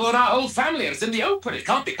scandal in our whole family, and it's in the open. It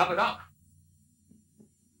can't be covered up.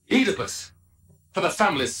 Oedipus, for the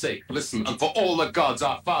family's sake, listen, and for all the gods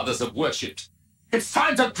our fathers have worshipped, it's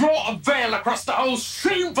time to draw a veil across the whole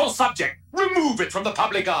shameful subject. Remove it from the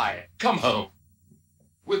public eye. Come home.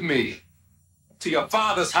 With me. To your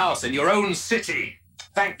father's house in your own city.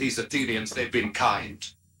 Thank these Athenians, they've been kind.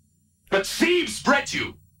 But Thebes bred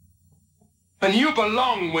you. And you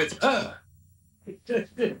belong with her.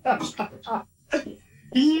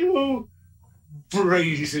 You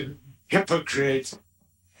brazen hypocrite.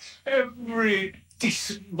 Every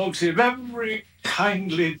decent motive, every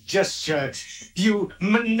kindly gesture you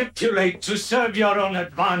manipulate to serve your own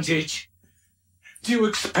advantage. Do you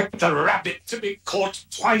expect the rabbit to be caught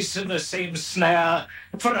twice in the same snare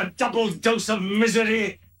for a double dose of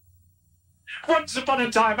misery? Once upon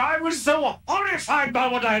a time, I was so horrified by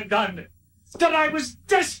what I had done that I was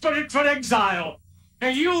desperate for exile.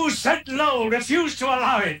 And you, set low, refused to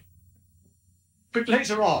allow it. But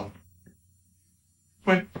later on,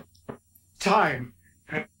 when time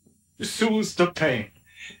had soothed the pain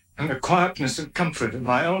and the quietness and comfort of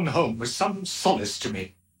my own home was some solace to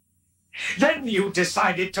me, then you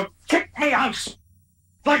decided to kick me out,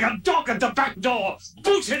 like a dog at the back door,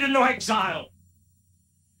 booted into exile.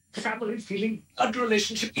 Family feeling, blood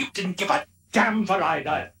relationship, you didn't give a damn for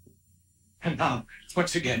either. And now,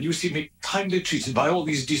 once again, you see me kindly treated by all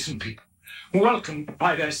these decent people, welcomed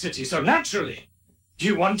by their city, so naturally,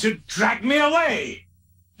 you want to drag me away.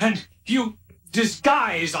 And you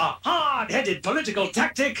disguise a hard-headed political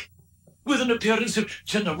tactic with an appearance of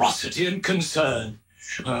generosity and concern.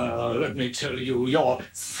 Let me tell you, your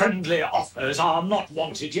friendly offers are not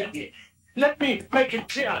wanted yet. Let me make it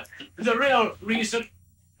clear, the real reason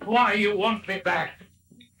why you want me back.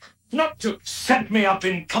 Not to set me up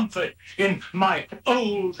in comfort in my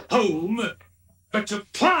old home, but to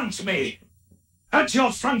plant me at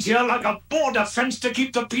your frontier like a border fence to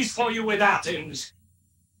keep the peace for you with Athens.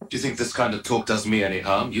 Do you think this kind of talk does me any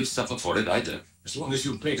harm? You suffer for it, I don't. As long as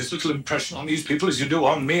you've made as little impression on these people as you do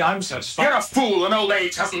on me, I'm satisfied. You're a fool, and old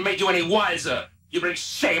age hasn't made you any wiser. You bring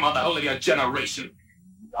shame on the whole of your generation.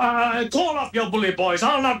 Call off your bully boys.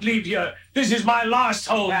 I'll not leave here. This is my last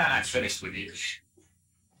home. I'm finished with you.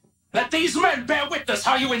 Let these men bear witness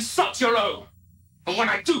how you insult your own. And when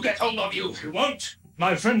I do get hold of you... You won't.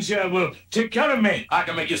 My friends here will take care of me. I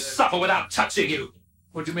can make you suffer without touching you.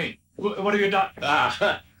 What do you mean? What have you done?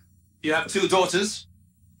 You have 2 daughters.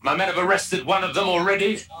 My men have arrested one of them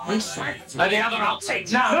already. And the other I'll take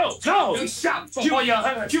now. No! You shout before you're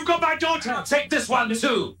hurt. You've got my daughter. Take this one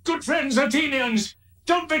too. Good friends, Athenians.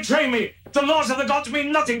 Don't betray me. The laws of the gods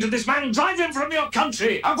mean nothing to this man. Drive him from your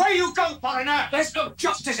country. Away you go, foreigner. There's no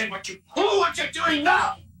justice in what you do. What you're doing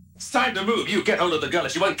now. It's time to move. You get hold of the girl.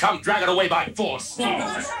 She won't come. Drag her away by force. Somebody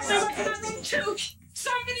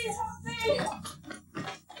help me!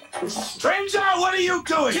 Stranger, what are you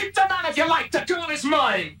doing? Keep the man if you like. The girl is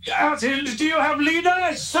mine. Athens, do you have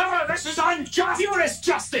leaders? Sir, this is unjust. Furious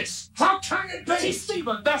justice. How can it be?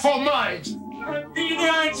 Stephen, therefore mine.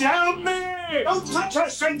 Athenians, help me! Don't touch her,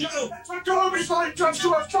 stranger. The girl is mine. Jump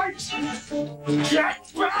to her fight.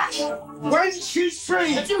 Get back. When she's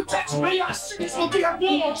free. If you touch me, this will be a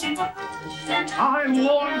war. I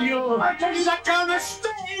warn you. I tell you that girl must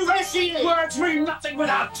stay where she is. Words mean nothing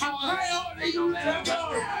without power. I order you, let her go.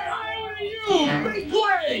 I order you, make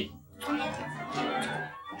way.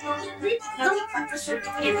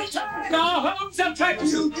 No home's attacked.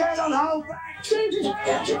 You get on hold back.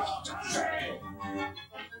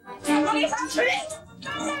 Somebody help me!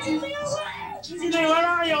 Where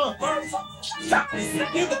are you?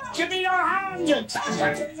 Give me your hand. Get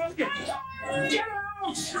out.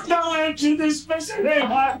 Don't enter this facility.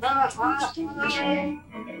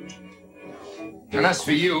 And as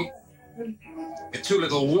for you, your 2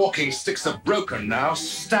 little walking sticks are broken now.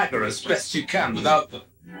 Stagger as best you can without them.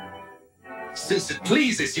 Since it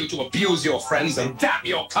pleases you to abuse your friends and damn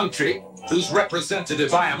your country, whose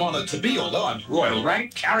representative I am honored to be, although I'm royal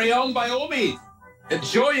rank, carry on by all means.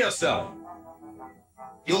 Enjoy yourself.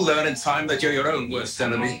 You'll learn in time that you're your own worst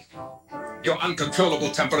enemy. Your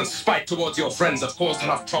uncontrollable temper and spite towards your friends have caused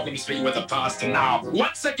enough problems for you in the past, and now,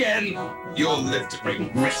 once again, you'll live to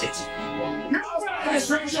regret it.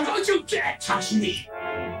 Don't you dare touch me!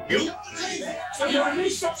 You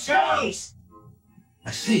release yourselves!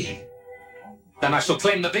 I see. Then I shall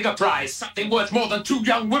claim the bigger prize, something worth more than 2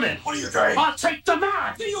 young women. What are you doing? I'll take the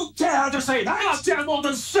man! Do you dare to say that? I'll dare more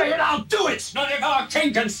than say it, I'll do it! Not if our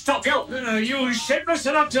king can stop you! You shameless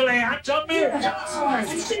enough to lay hands on me? I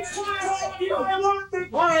won't be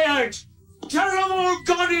quiet! terrible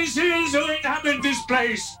goddesses who inhabit this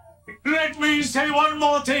place, let me say one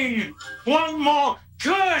more thing, one more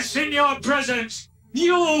curse in your presence.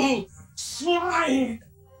 You swine!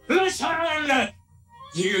 Listen!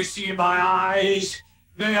 Do you see my eyes?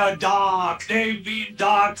 They are dark. They've been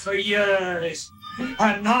dark for years.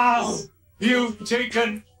 And now you've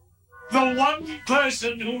taken the one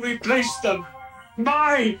person who replaced them,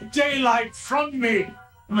 my daylight, from me.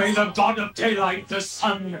 May the god of daylight, the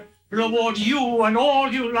sun, reward you and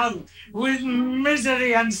all you love with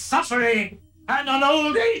misery and suffering and an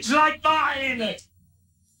old age like mine.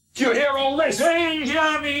 Do you hear all this? They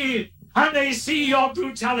hear me, and they see your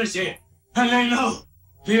brutality, and they know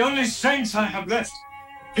the only strength I have left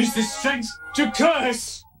is the strength to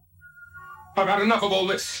curse. I've had enough of all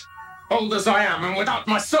this. Old as I am and without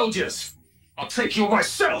my soldiers. I'll take you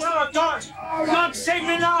myself. Oh, God! God, save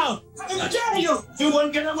me now! How dare you! You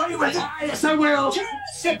won't get away with it! Yes, I will.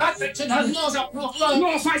 Sir Badminton has laws up North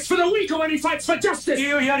Law fights for the weak when he fights for justice. Do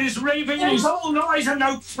you hear his raving? It's all noise and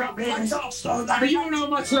no problem. But you know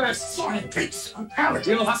much less. Sorry, Prince.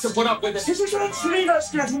 You'll have to put up with it. Citizens, leaders,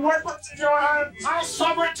 get weapons in your hands. Our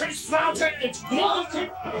sovereignty's flouted. Let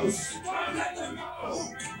them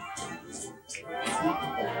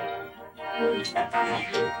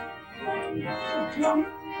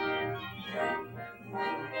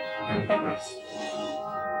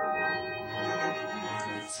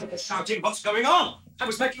Shouting, what's going on? I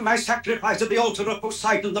was making my sacrifice at the altar of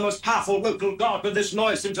Poseidon, the most powerful local god, when this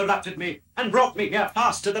noise interrupted me and brought me here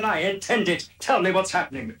faster than I intended. Tell me what's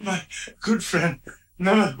happening. My good friend,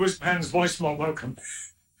 never was man's voice more welcome.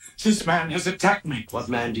 This man has attacked me. What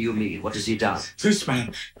man do you mean? What has he done? This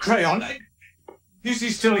man, Creon, is he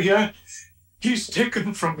still here? He's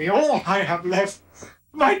taken from me all I have left.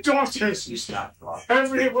 My daughters. You stop.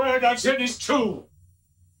 Every word I've said is true.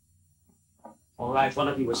 All right, one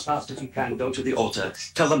of you, as fast as you can, go to the altar.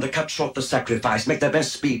 Tell them to cut short the sacrifice. Make their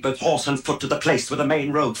best speed, both horse and foot, to the place where the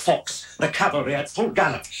main road forks. The cavalry at full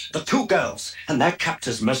gallop. The 2 girls and their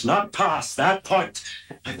captors must not pass that point.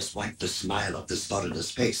 I must wipe the smile off this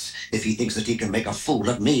foreigner's face if he thinks that he can make a fool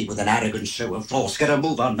of me with an arrogant show of force. Get a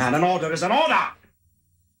move on, man. An order is an order.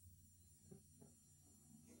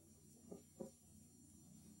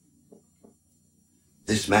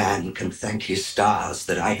 This man can thank his stars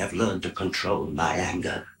that I have learned to control my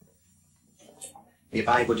anger. If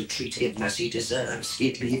I were to treat him as he deserves,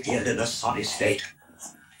 he'd leave here in a sorry state.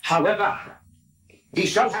 However, he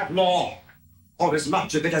shall have law, or as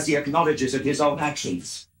much of it as he acknowledges in his own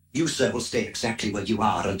actions. You, sir, will stay exactly where you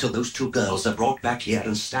are until those 2 girls are brought back here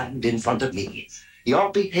and stand in front of me.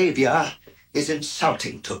 Your behavior is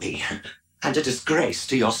insulting to me, and a disgrace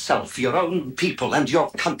to yourself, your own people, and your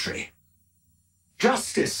country.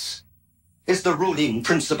 Justice is the ruling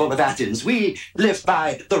principle of Athens. We live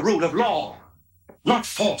by the rule of law, not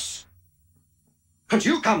force. And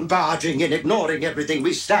you come barging in, ignoring everything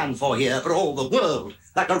we stand for here for all the world,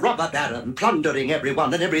 like a robber baron, plundering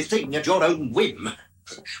everyone and everything at your own whim.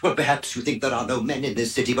 Well, perhaps you think there are no men in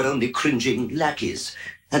this city but only cringing lackeys,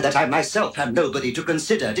 and that I myself have nobody to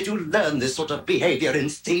consider. Did you learn this sort of behavior in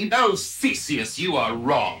Thebes? No, Theseus, you are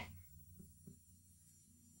wrong.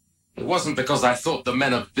 It wasn't because I thought the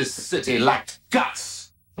men of this city lacked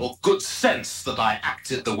guts or good sense that I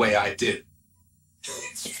acted the way I did.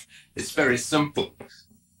 It's very simple.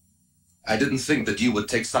 I didn't think that you would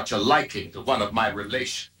take such a liking to one of my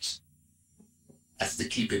relations as to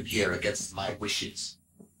keep him here against my wishes.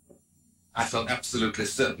 I felt absolutely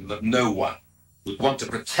certain that no one would want to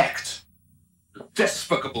protect the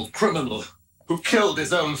despicable criminal who killed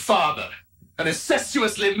his own father and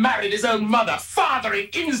incestuously married his own mother, fathering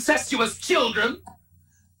incestuous children.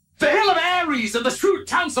 The hill of Ares and the shrewd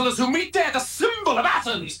counsellors who meet there, the symbol of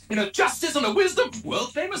Athens, in a justice and a wisdom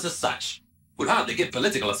world famous as such, would hardly give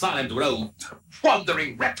political asylum to an old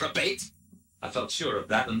wandering reprobate. I felt sure of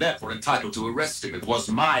that and therefore entitled to arrest him. It was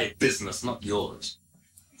my business, not yours.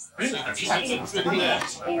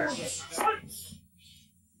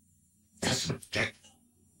 Doesn't that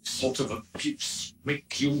sort of abuse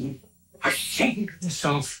make you ashamed of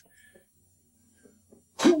yourself?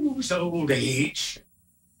 Whose old age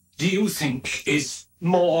do you think is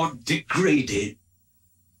more degraded?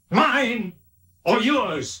 Mine or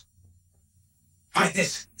yours? By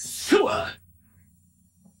this sewer?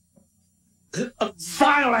 The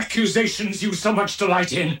vile accusations you so much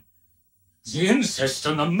delight in. The incest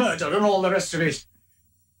and the murder and all the rest of it.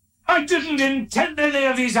 I didn't intend any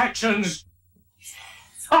of these actions.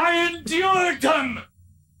 I endured them.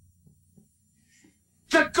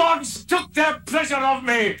 The gods took their pleasure of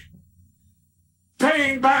me.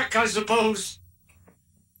 Paying back, I suppose,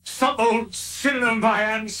 some old sin of my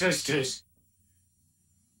ancestors.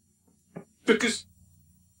 Because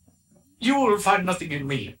you will find nothing in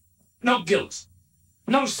me. No guilt.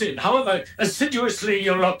 No sin, however assiduously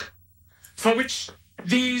you look, for which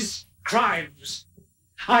these crimes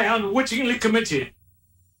I unwittingly committed,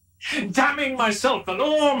 damning myself and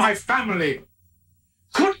all my family,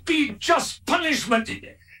 could be just punishment.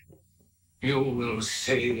 You will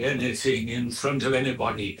say anything in front of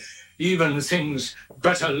anybody, even things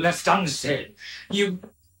better left unsaid. You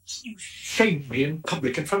shame me in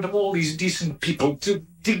public in front of all these decent people, to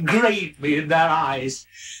degrade me in their eyes.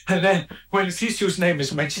 And then, when Theseus' name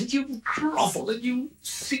is mentioned, you grovel and you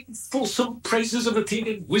sing fulsome praises of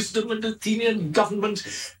Athenian wisdom and Athenian government,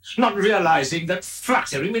 not realizing that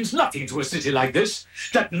flattery means nothing to a city like this,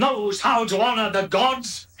 that knows how to honor the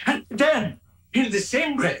gods. And then, in the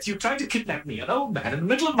same breath, you try to kidnap me, an old man, in the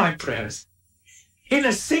middle of my prayers, in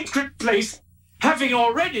a sacred place, having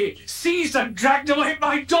already seized and dragged away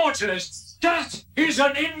my daughters. That is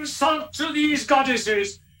an insult to these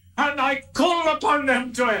goddesses, and I call upon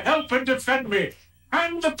them to help and defend me,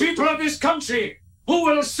 and the people of this country, who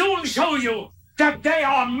will soon show you that they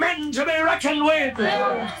are men to be reckoned with.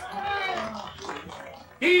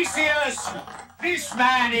 Theseus, this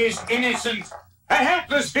man is innocent, a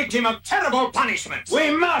helpless victim of terrible punishment. We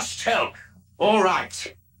must help. All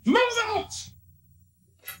right. Move out!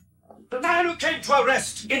 The man who came to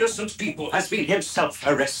arrest innocent people has been himself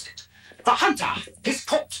arrested. The hunter is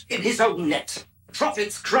caught in his own net.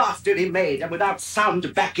 Profits craftily made and without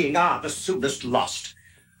sound backing are the soonest lost.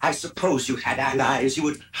 I suppose you had allies. You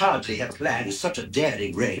would hardly have planned such a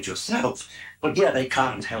daring raid yourself. But here they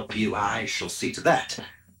can't help you. I shall see to that.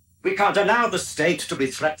 We can't allow the state to be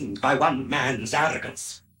threatened by one man's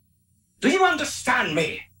arrogance. Do you understand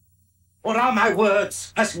me? Or are my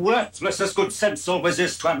words as worthless as good sense always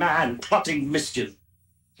is to a man plotting mischief?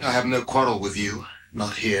 I have no quarrel with you,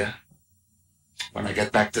 not here. When I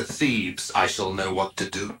get back to Thebes, I shall know what to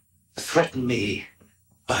do. Threaten me,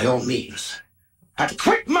 by all means. And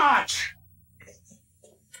quick march!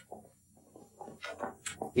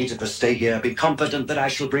 Oedipus, stay here. Be confident that I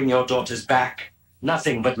shall bring your daughters back.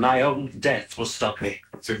 Nothing but my own death will stop me.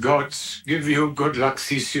 The gods give you good luck,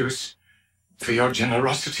 Theseus, for your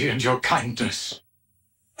generosity and your kindness.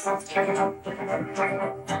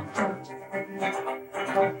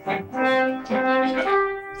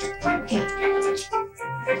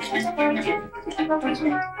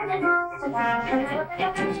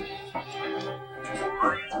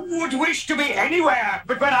 Who would wish to be anywhere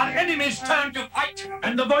but when our enemies turn to fight,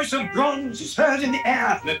 and the voice of bronze is heard in the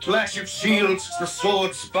air, the clash of shields, the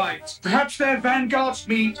swords bite. Perhaps their vanguards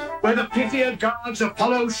meet where the Pythia guards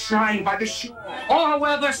Apollo's shrine by the shore, or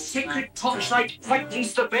where the sacred torchlight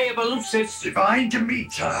frightens the Bay of Eleusis. Divine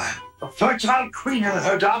Demeter, the fertile queen and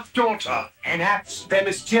her dark daughter, enact their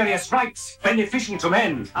mysterious rites beneficial to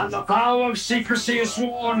men, and the vow of secrecy is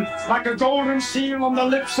sworn like a golden seal on the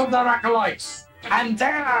lips of their acolytes. And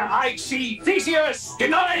there I see Theseus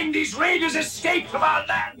denying these raiders escape from our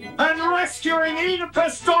land and rescuing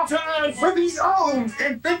Oedipus' daughters with his own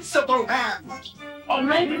invincible hand.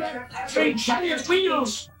 Already train chariot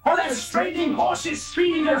wheels, or their straining horses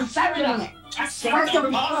speed and stamina. Strike the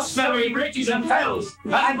past smelly bridges and fells,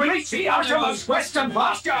 and reach the outermost western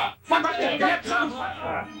pasture.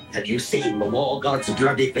 Have you seen the war god's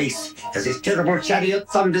bloody face as his terrible chariot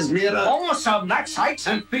thunders nearer? Awesome, that sight,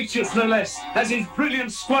 and features no less as his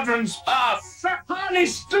brilliant squadrons pass. The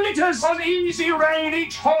harness glitters on easy rein,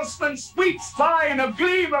 each horseman sweeps by in a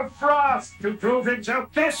gleam of brass to prove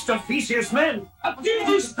himself best of Theseus' men. Of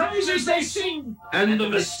these praises they sing, and the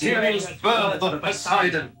mysterious birth of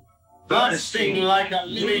Poseidon, bursting like a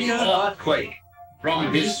living earthquake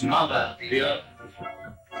from his mother, the earth.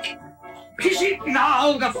 Is it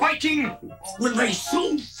now the fighting? Will they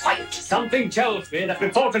soon fight? Something tells me that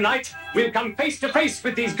before tonight we'll come face to face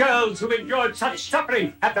with these girls who've endured such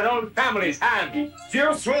suffering at their own family's hand.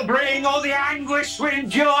 Zeus will bring all the anguish we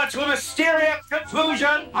endure to a mysterious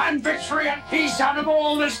conclusion, and victory and peace out of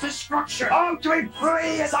all this destruction. Oh, to be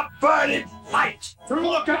free as a bird in flight, to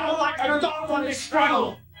look out like a dog on this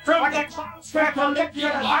struggle, from the clouds where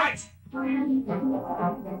Olympian light.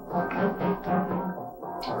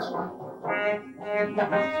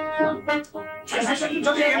 Listen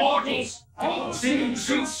to the immortals, all-seeing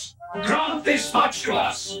Zeus, grant this much to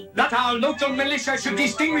us, that our local militia should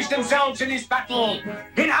distinguish themselves in this battle,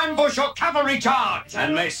 in ambush or cavalry charge.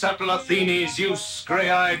 And may subtle Athene, Zeus'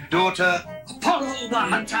 grey-eyed daughter, Apollo the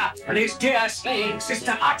hunter, and his dear slaying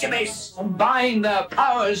sister Artemis combine their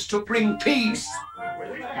powers to bring peace,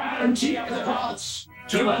 with the guarantee of the gods,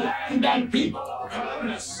 to the land and people of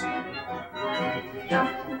Colonus.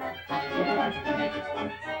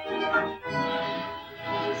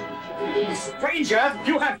 Stranger,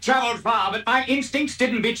 you have travelled far, but my instincts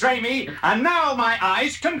didn't betray me, and now my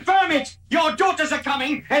eyes confirm it. Your daughters are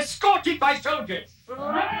coming, escorted by soldiers. Where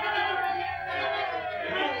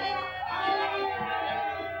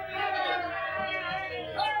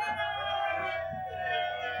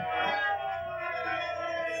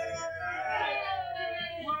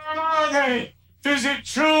are they? Is it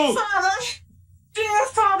true? Father! Dear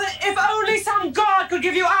Father, if only some god could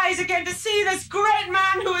give you eyes again to see this great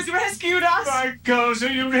man who has rescued us! My girls,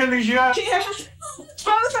 are you really here? Yes,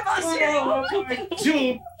 both of us here! Oh, my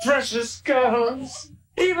two precious girls!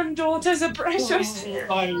 Even daughters are precious.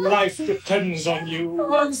 My life depends on you.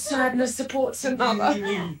 One sadness supports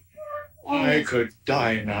another. I could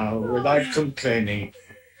die now without complaining.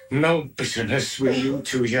 No bitterness with you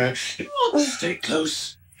two here. Stay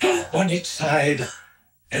close, on each side.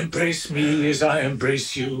 Embrace me as I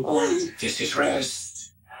embrace you. This is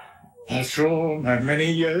rest. After all my many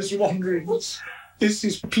years' wanderings, this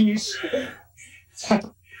is peace.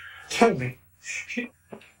 Tell me,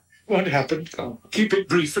 what happened? Keep it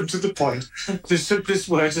brief and to the point. The simplest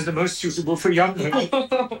words are the most suitable for young women.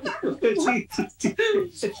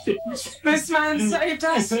 This man saved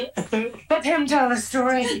us. Let him tell the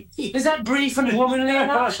story. Is that brief and womanly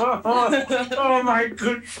enough? Oh, my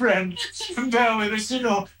good friend. Bear with us in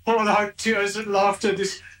all our tears and laughter,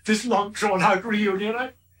 this long drawn-out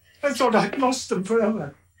reunion. I thought I'd lost them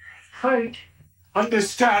forever. I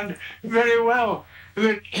understand very well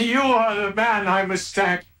that you are the man I must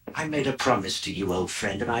thank. I made a promise to you, old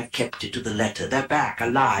friend, and I've kept it to the letter. They're back,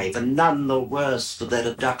 alive, and none the worse for their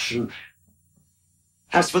abduction.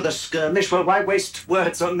 As for the skirmish, well, why waste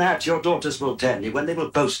words on that? Your daughters will tell you, when they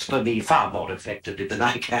will boast for me far more effectively than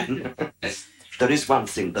I can. There is one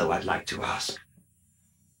thing, though, I'd like to ask.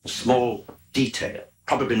 A small detail,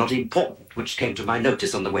 probably not important, which came to my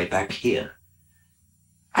notice on the way back here.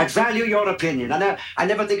 I'd value your opinion. I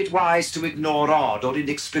never think it wise to ignore odd or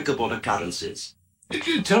inexplicable occurrences.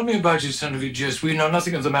 Tell me about it, son of Aegeus. We know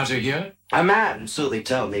nothing of the matter here. A man, so they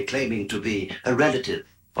tell me, claiming to be a relative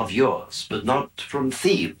of yours, but not from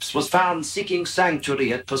Thebes, was found seeking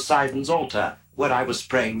sanctuary at Poseidon's altar, where I was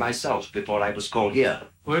praying myself before I was called here.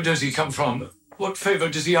 Where does he come from? What favor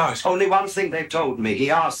does he ask? Only one thing they've told me. He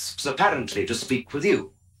asks, apparently, to speak with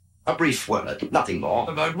you. A brief word, nothing more.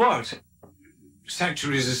 About what?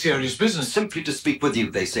 Sanctuary is a serious business. Simply to speak with you,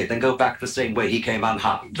 they say, then go back the same way he came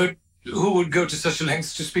unharmed. But who would go to such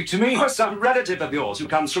lengths to speak to me? Or some relative of yours who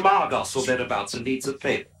comes from Argos or thereabouts and needs a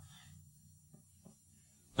favor.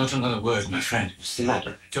 Not another word, my friend. What's the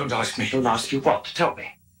matter? Don't ask me. Don't ask you what? Tell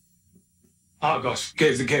me. Argos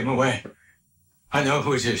gave the game away. I know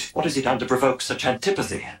who it is. What has he done to provoke such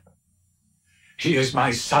antipathy? He is my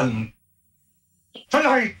son. And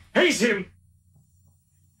I hate him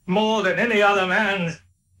more than any other man.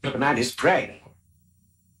 But the man is praying.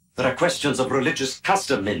 There are questions of religious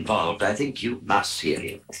custom involved. I think you must hear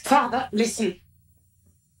him. Father, listen.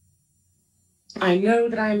 I know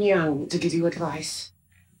that I am young to give you advice,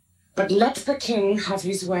 but let the king have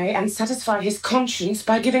his way and satisfy his conscience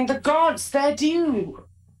by giving the gods their due.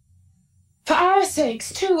 For our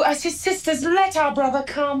sakes, too, as his sisters, let our brother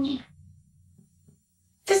come.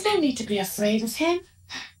 There's no need to be afraid of him.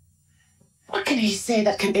 What can he say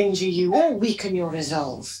that can injure you or weaken your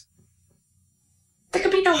resolve? There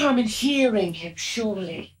can be no harm in hearing him,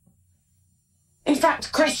 surely. In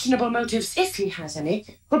fact, questionable motives, if he has any,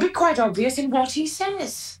 will be quite obvious in what he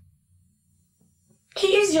says.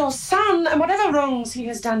 He is your son, and whatever wrongs he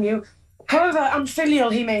has done you, however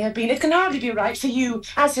unfilial he may have been, it can hardly be right for you,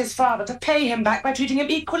 as his father, to pay him back by treating him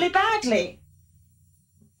equally badly.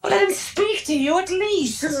 Well, let him speak to you at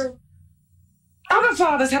least. Other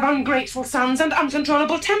fathers have ungrateful sons and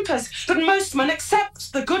uncontrollable tempers, but most men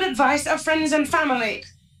accept the good advice of friends and family.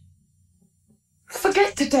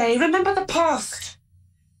 Forget today, remember the past.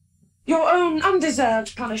 Your own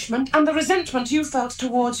undeserved punishment and the resentment you felt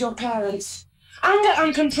towards your parents. Anger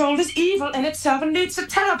uncontrolled is evil in itself and leads to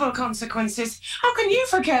terrible consequences. How can you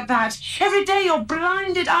forget that? Every day your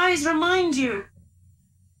blinded eyes remind you.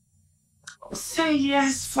 Say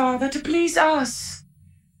yes, Father, to please us.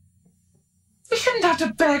 We shouldn't have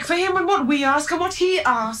to beg for him when what we ask and what he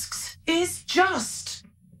asks is just.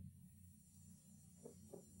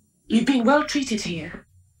 You've been well treated here.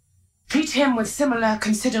 Treat him with similar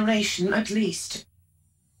consideration, at least.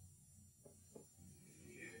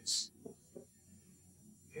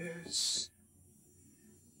 Yes.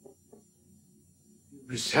 You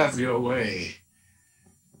must have your way.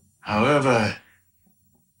 However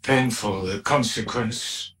painful the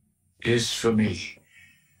consequence is for me,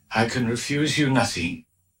 I can refuse you nothing.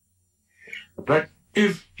 But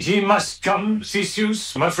if he must come,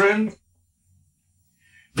 Theseus, my friend,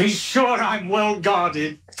 Be sure I'm well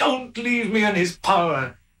guarded. Don't leave me in his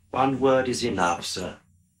power. One word is enough, sir.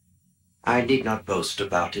 I need not boast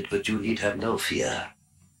about it, but you need have no fear.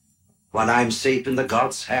 When I'm safe in the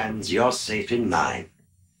gods' hands, you're safe in mine.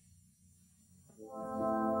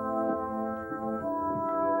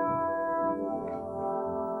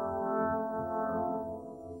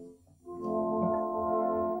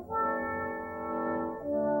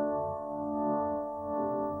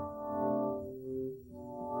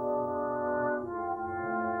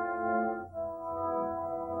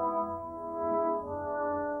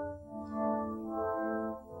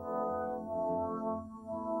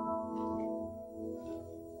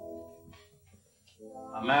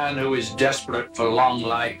 A man who is desperate for long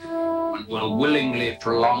life and will willingly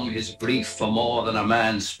prolong his grief for more than a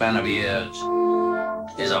man's span of years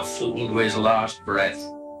is a fool to his last breath.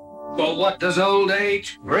 For what does old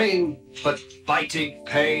age bring but biting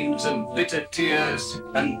pains and bitter tears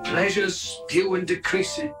and pleasures few and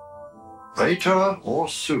decreasing? Later or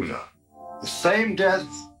sooner, the same death,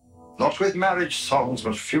 not with marriage songs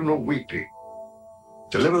but funeral weeping,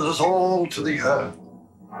 delivers us all to the earth.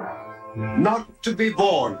 Not to be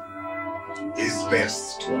born is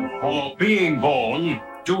best. Or being born,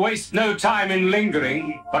 to waste no time in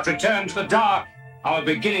lingering, but return to the dark, our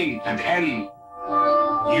beginning and end.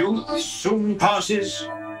 Youth soon passes,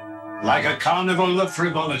 like a carnival of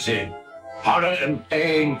frivolity. Horror and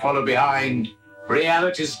pain follow behind,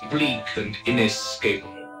 realities bleak and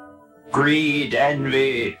inescapable. Greed,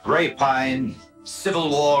 envy, rapine, civil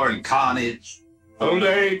war and carnage. Old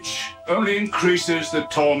age only increases the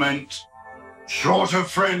torment. Short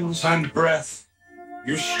of friends and breath,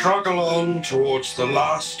 you struggle on towards the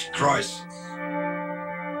last crisis.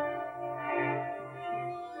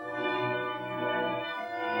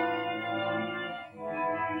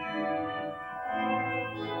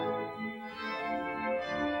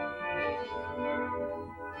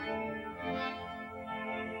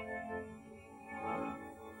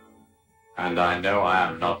 And I know I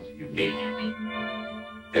am not unique.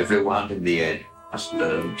 Everyone in the end must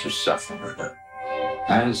learn to suffer,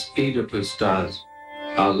 as Oedipus does,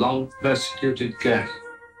 a long persecuted guest,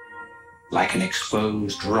 like an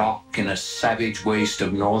exposed rock in a savage waste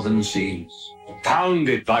of northern seas,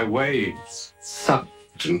 Pounded by waves.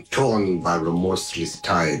 Sucked and torn by remorseless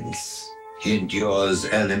tides. He endures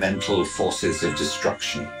elemental forces of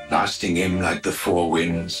destruction, lasting him like the four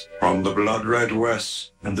winds. From the blood-red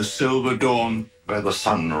west and the silver dawn, where the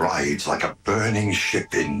sun rides like a burning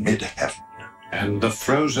ship in mid-heaven. and the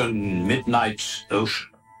frozen midnight ocean.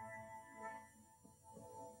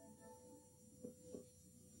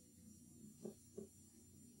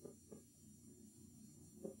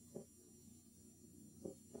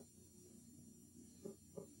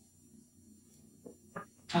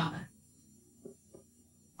 Father,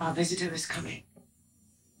 our visitor is coming.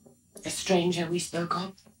 The stranger we spoke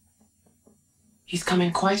of. He's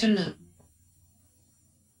coming quite alone.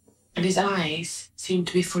 And his eyes seem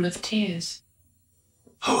to be full of tears.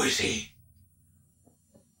 Who is he?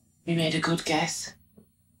 We made a good guess.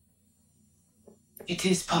 It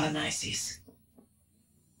is Polynices.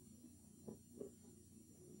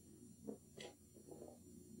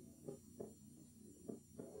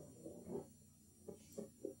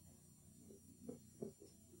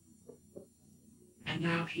 And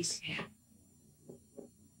now he's here.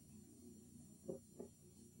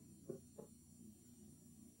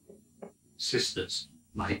 Sisters,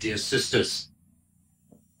 my dear sisters,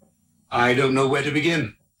 I don't know where to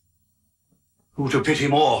begin. Who to pity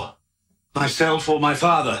more, myself or my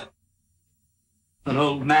father? An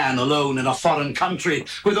old man alone in a foreign country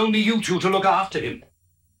with only you two to look after him.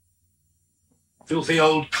 Filthy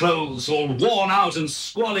old clothes, all worn out and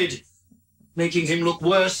squalid, making him look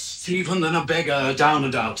worse even than a beggar down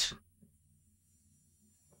and out.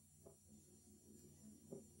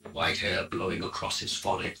 White hair blowing across his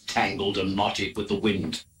forehead, tangled and knotted with the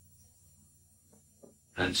wind.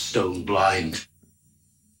 And stone blind.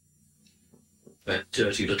 That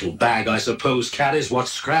dirty little bag, I suppose, carries what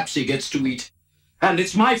scraps he gets to eat. And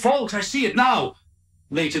it's my fault, I see it now.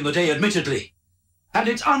 Late in the day, admittedly. And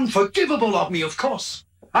it's unforgivable of me, of course.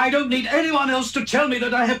 I don't need anyone else to tell me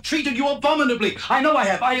that I have treated you abominably. I know I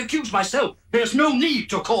have. I accuse myself. There's no need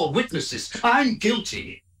to call witnesses. I'm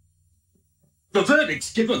guilty. The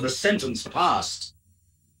verdict's given, the sentence passed.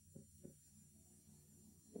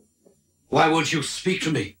 Why won't you speak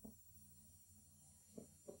to me?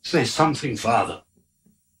 Say something, Father.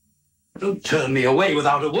 Don't turn me away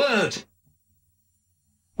without a word.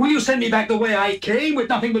 Will you send me back the way I came, with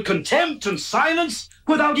nothing but contempt and silence,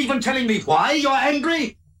 without even telling me why you're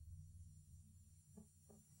angry?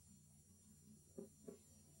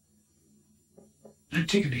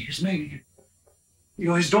 Antigone, Ismene.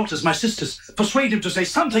 You're his daughters, my sisters. Persuade him to say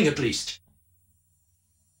something at least.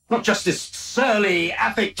 Not just this surly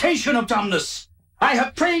affectation of dumbness. I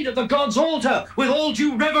have prayed at the god's altar with all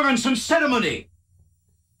due reverence and ceremony.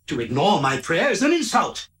 To ignore my prayer is an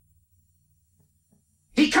insult.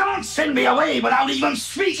 He can't send me away without even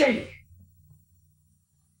speaking.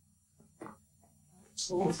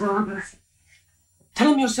 Oh, brother.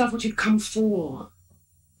 Tell him yourself what you've come for.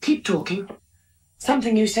 Keep talking.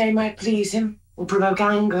 Something you say might please him, or provoke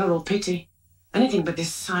anger or pity. Anything but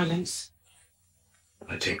this silence.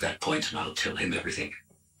 I take that point and I'll tell him everything.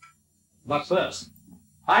 But first,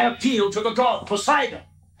 I appeal to the god Poseidon,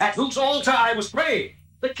 at whose altar I was praying.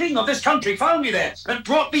 The king of this country found me there and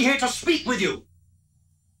brought me here to speak with you.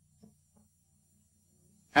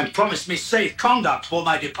 And promised me safe conduct for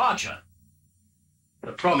my departure.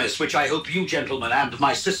 A promise which I hope you gentlemen and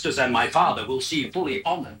my sisters and my father will see fully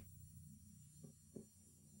honored.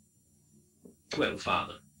 Well,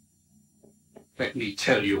 father, let me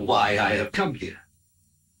tell you why I have come here.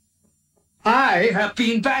 I have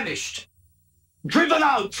been banished, driven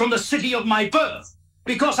out from the city of my birth,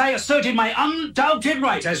 because I asserted my undoubted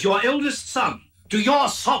right as your eldest son to your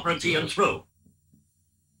sovereignty and throne.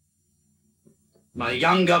 My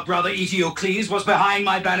younger brother Eteocles was behind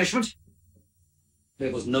my banishment.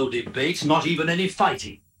 There was no debate, not even any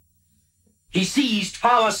fighting. He seized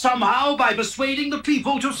power somehow by persuading the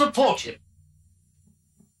people to support him.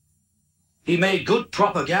 He made good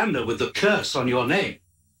propaganda with the curse on your name,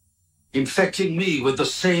 infecting me with the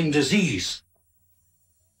same disease.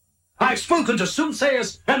 I've spoken to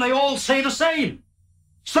soothsayers, and they all say the same.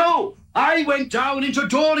 So I went down into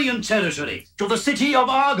Dorian territory, to the city of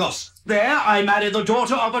Argos. There I married the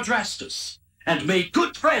daughter of Adrastus, and made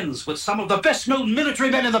good friends with some of the best-known military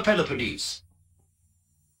men in the Peloponnese.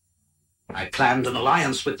 I planned an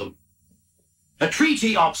alliance with them. A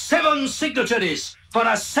treaty of 7 signatories for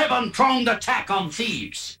a 7-pronged attack on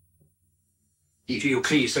Thebes.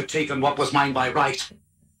 Eteocles had taken what was mine by right,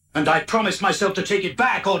 and I promised myself to take it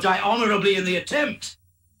back or die honorably in the attempt.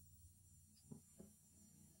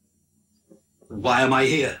 Why am I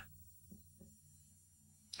here?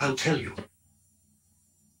 I'll tell you.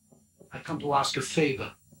 I come to ask a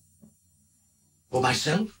favor. For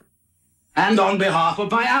myself, and on behalf of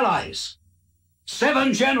my allies.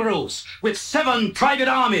 7 generals with 7 private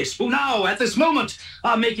armies who now, at this moment,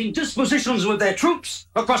 are making dispositions with their troops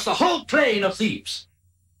across the whole plain of Thebes.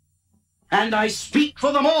 And I speak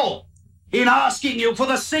for them all in asking you, for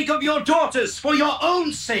the sake of your daughters, for your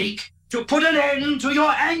own sake, to put an end to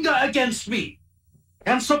your anger against me,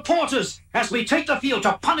 and support us as we take the field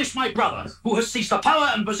to punish my brother, who has seized the power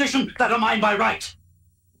and position that are mine by right.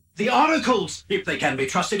 The oracles, if they can be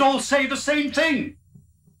trusted, all say the same thing.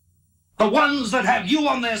 The ones that have you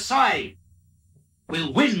on their side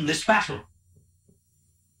will win this battle.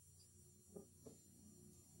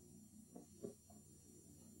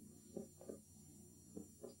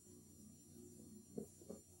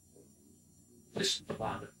 Listen,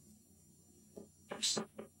 Father. Listen.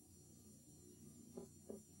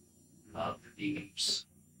 Love Thebes.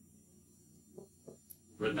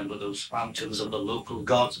 Remember those fountains of the local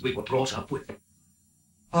gods we were brought up with?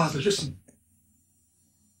 Father, listen.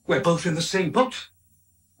 We're both in the same boat.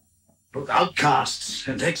 Both outcasts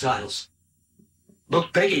and exiles.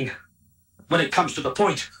 Both begging. When it comes to the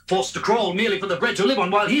point, forced to crawl merely for the bread to live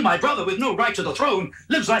on, while he, my brother, with no right to the throne,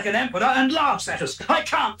 lives like an emperor and laughs at us. I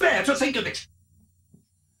can't bear to think of it.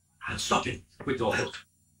 I'll stop him with your help.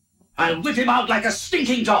 I'll whip him out like a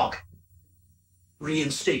stinking dog.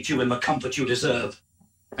 Reinstate you in the comfort you deserve.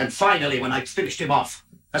 And finally, when I've finished him off,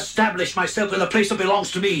 establish myself in the place that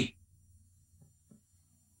belongs to me.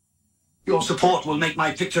 Your support will make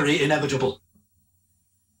my victory inevitable.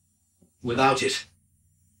 Without it,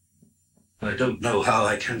 I don't know how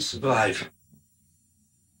I can survive.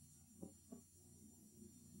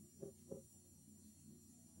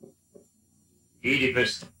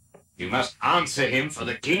 Oedipus, you must answer him for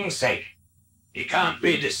the king's sake. He can't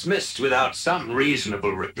be dismissed without some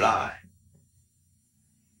reasonable reply.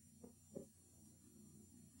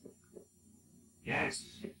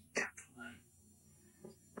 Yes, gentlemen.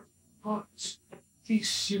 What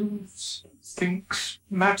Theseus thinks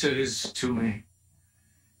matters to me.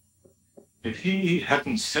 If he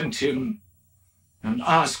hadn't sent him and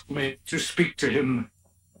asked me to speak to him,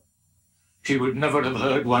 he would never have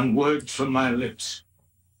heard one word from my lips.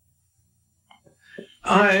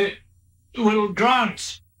 I will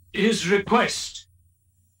grant his request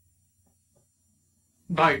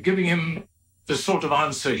by giving him the sort of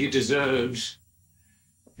answer he deserves,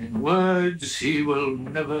 in words he will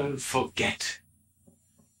never forget.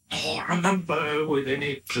 nor remember with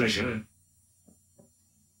any pleasure.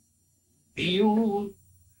 You're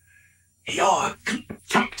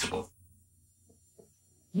contemptible.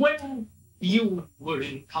 When you were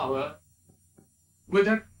in power, with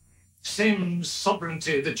that same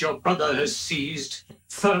sovereignty that your brother has seized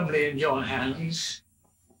firmly in your hands,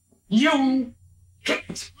 you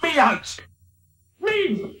kicked me out.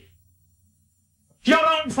 Me! Your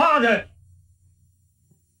own father!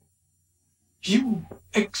 You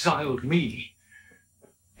exiled me,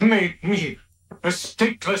 made me a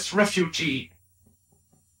stateless refugee,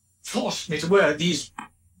 forced me to wear these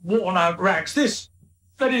worn-out rags, this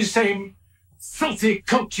very same filthy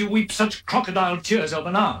coat you weep such crocodile tears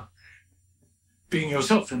over now, being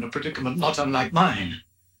yourself in a predicament not unlike mine.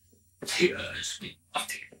 Tears mean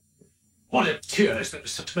nothing. What if tears that are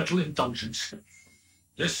sentimental indulgence?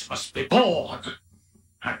 This must be borne,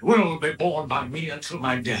 and will be borne by me until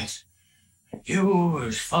my death. You,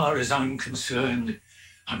 as far as I'm concerned,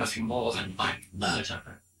 are nothing more than my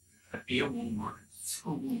murderer. You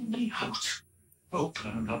threw me out,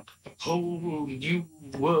 opened up whole new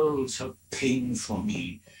worlds of pain for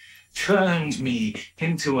me, turned me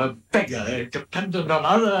into a beggar dependent on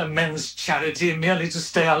other men's charity merely to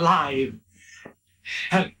stay alive.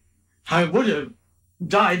 And I would have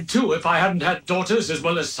died too if I hadn't had daughters as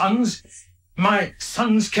well as sons. My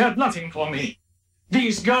sons cared nothing for me.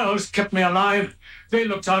 These girls kept me alive. They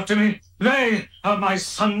looked after me. They are my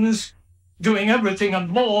sons, doing everything and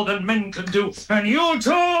more than men could do. And you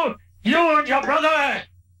too, you and your brother,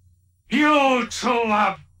 you two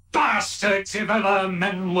are bastards if ever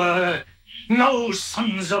men were. No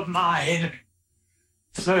sons of mine.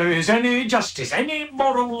 If there is any justice, any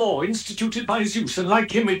moral law instituted by Zeus and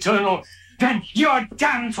like him eternal, then you're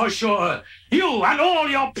damned for sure. You and all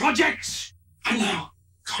your projects. And now,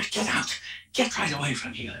 God, get out. Get right away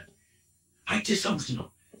from here. I disown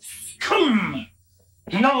you. Come!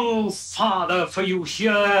 No father for you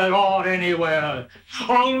here or anywhere.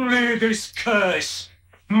 Only this curse,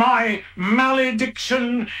 my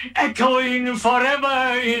malediction echoing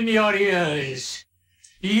forever in your ears.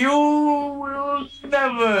 You will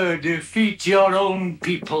never defeat your own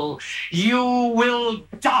people. You will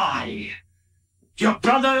die. Your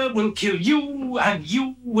brother will kill you, and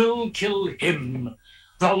you will kill him.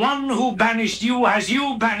 The one who banished you as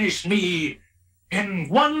you banished me, in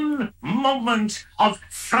one moment of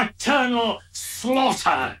fraternal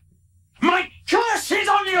slaughter. My curse is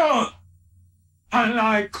on you! And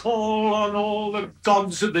I call on all the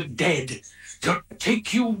gods of the dead to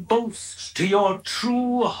take you both to your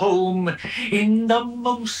true home in the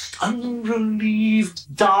most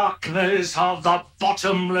unrelieved darkness of the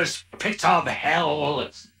bottomless pit of hell.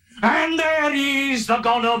 And there is the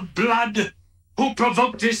god of blood who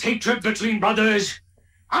provoked this hatred between brothers,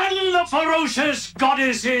 and the ferocious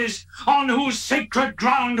goddesses on whose sacred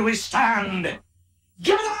ground we stand.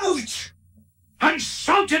 Get out! And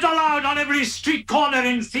shout it aloud on every street corner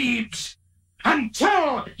in Thebes, and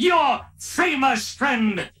tell your famous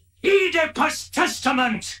friend Oedipus'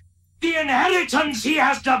 testament, the inheritance he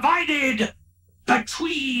has divided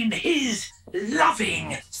between his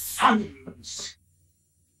loving sons.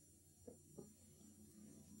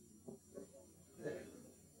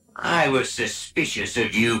 I was suspicious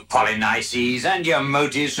of you, Polynices, and your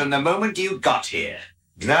motives from the moment you got here.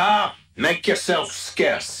 Now, make yourself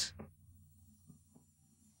scarce.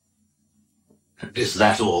 And is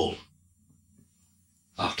that all?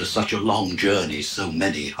 After such a long journey, so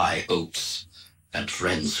many high hopes, and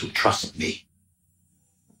friends who trust me.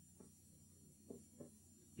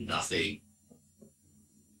 Nothing.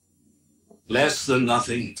 Less than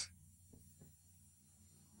nothing.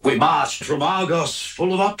 We marched from Argos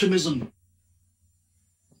full of optimism.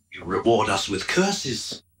 You reward us with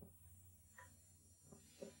curses.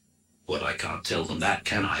 But I can't tell them that,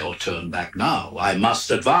 can I, or turn back now? I must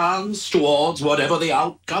advance towards whatever the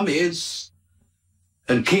outcome is,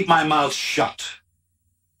 and keep my mouth shut.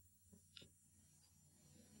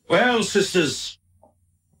 Well, sisters,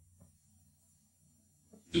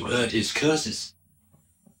 you heard his curses.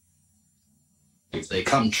 If they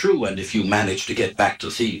come true, and if you manage to get back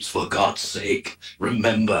to Thebes, for God's sake,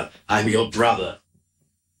 remember, I'm your brother.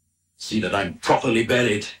 See that I'm properly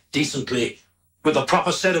buried, decently, with the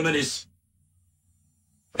proper ceremonies.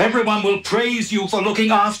 Everyone will praise you for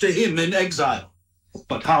looking after him in exile.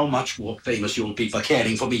 But how much more famous you'll be for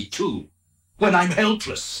caring for me, too, when I'm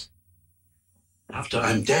helpless. After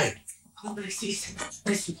I'm dead. Oh,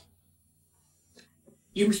 listen.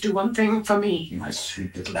 You must do one thing for me. My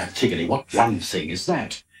sweet little Antigone, what one thing is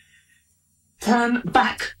that? Turn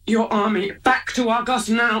back your army. Back to Argos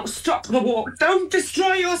now. Stop the war. Don't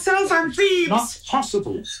destroy yourself and Thebes. Not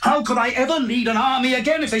possible. How could I ever lead an army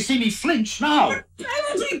again if they see me flinch now?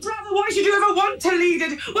 Apparently, brother, why should you ever want to lead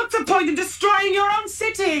it? What's the point in destroying your own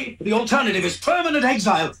city? The alternative is permanent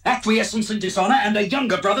exile, acquiescence in dishonour, and a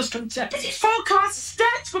younger brother's contempt. But it forecasts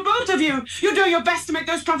death for both of you. You do your best to make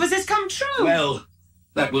those prophecies come true. Well,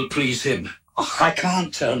 that will please him. I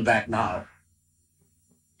can't turn back now.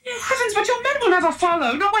 Heavens, but your men will never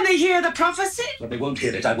follow, not when they hear the prophecy. But they won't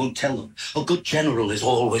hear it, I won't tell them. A good general is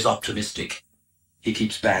always optimistic. He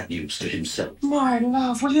keeps bad news to himself. My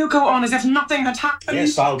love, will you go on as if nothing had happened?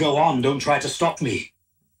 Yes, I'll go on. Don't try to stop me.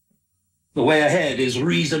 The way ahead is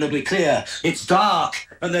reasonably clear. It's dark,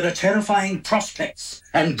 and there are terrifying prospects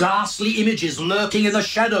and ghastly images lurking in the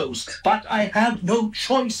shadows. But I have no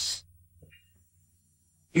choice.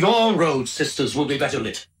 Your road, sisters, will be better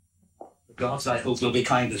lit. The gods, I hope, will be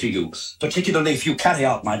kinder to you, particularly if you carry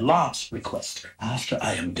out my last request after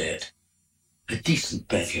I am dead. A decent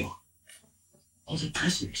burial. For the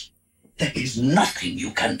present, there is nothing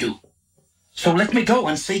you can do. So let me go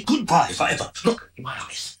and say goodbye forever. Look in my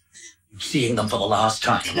eyes. You're seeing them for the last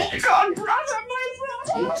time. Oh, God, brother, my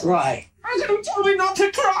brother! Cry. And don't tell me not to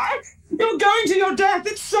cry! You're going to your death,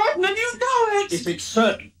 it's certain, and you know it! If it's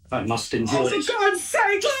certain, I must endure it. For God's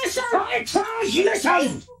sake, listen! I tell you,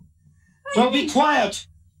 listen! So be quiet.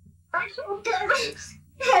 I don't care.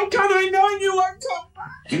 How can I know you won't come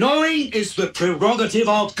back? Knowing is the prerogative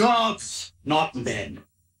of gods, not men.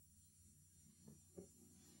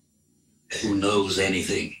 Who knows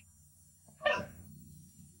anything?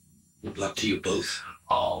 Good luck to you both.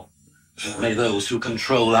 Oh. May those who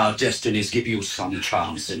control our destinies give you some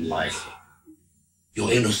chance in life.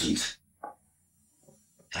 You're innocent.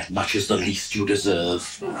 That much is the least you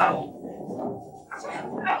deserve.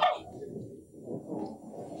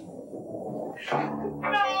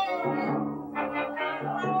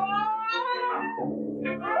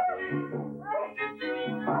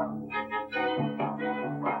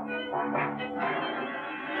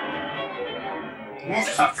 More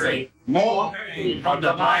suffering, more pain from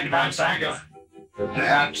the blind man's anger.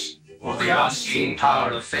 That, or the unseen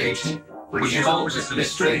power of fate, which holds the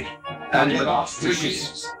mystery, and the lost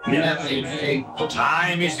wishes, never in vain.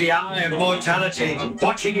 Time is the eye of mortality,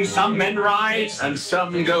 watching some men rise and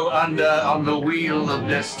some go under on the wheel of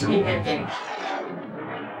destiny.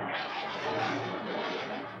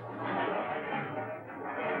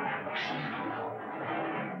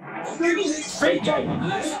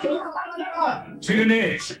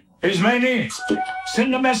 Juliet, Ismene,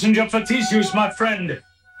 send a messenger for Theseus, my friend.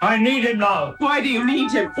 I need him now. Why do you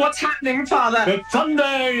need him? What's happening, father? The thunder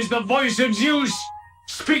is the voice of Zeus,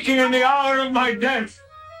 speaking in the hour of my death.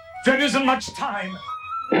 There isn't much time.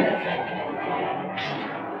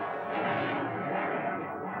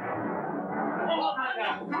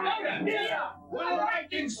 Will the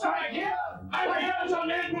lightning strike here? My ears are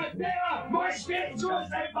lit with fear, my spirits will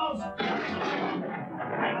stay both.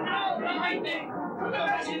 And now the lightning, to the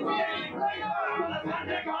message being for the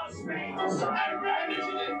thunder god speaks, and brandish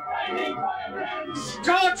it, lightning firebrands.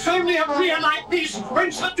 Gods only appear like these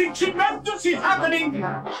when something tremendous is happening.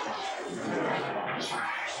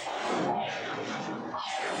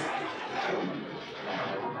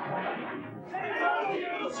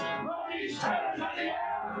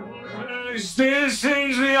 This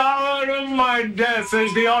is the hour of my death,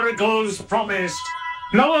 as the oracles promised.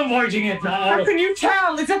 No avoiding it now. How can you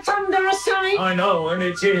tell? Is the thunder a sign? I know, and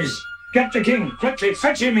it is. Get the king, quickly,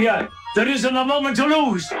 fetch him here. There isn't a moment to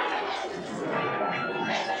lose.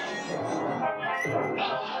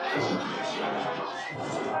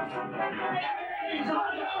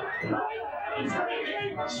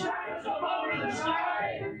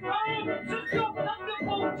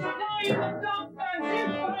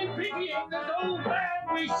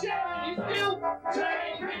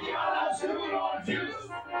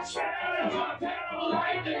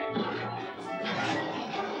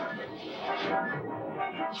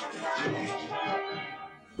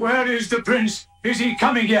 Where is the prince? Is he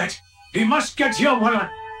coming yet? He must get here while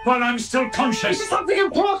I'm still conscious. This is something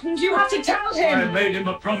important. You have to tell him. I made him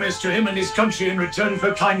a promise to him and his country in return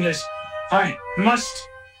for kindness. I must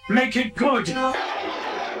make it good.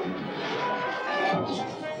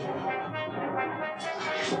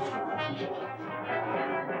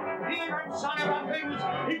 Son of Athens,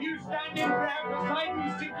 if you stand in prayer beside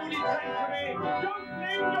me, secretly sanctuary, don't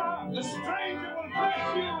linger. The stranger will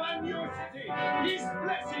bless you and your city. His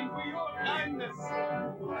blessing for your kindness.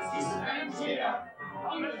 As he stands here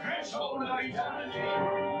on the threshold of eternity.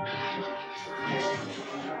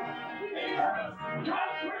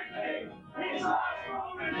 Come quickly. His last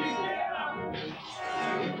moment is here.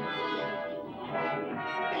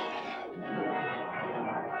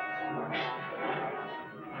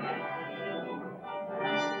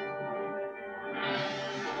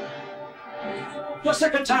 The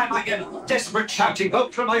second time I get desperate shouting,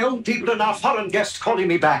 both from my own people and our foreign guest calling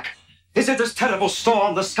me back. Is it this terrible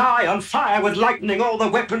storm, the sky on fire with lightning, all the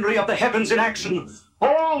weaponry of the heavens in action?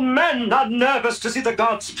 All men are nervous to see the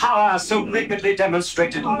gods' power so nakedly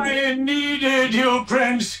demonstrated. I needed you,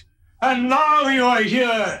 Prince, and now you are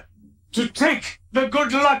here to take the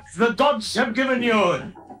good luck the gods have given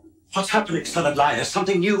you. What's happening, son of Laius?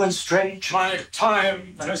 Something new and strange? My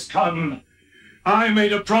time has come. I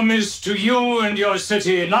made a promise to you and your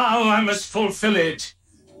city. Now I must fulfill it.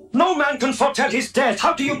 No man can foretell his death.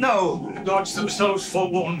 How do you know? The gods themselves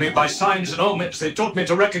forewarned me by signs and omens they taught me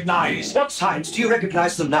to recognize. What signs? Do you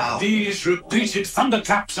recognize them now? These repeated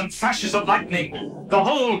thunderclaps and flashes of lightning. The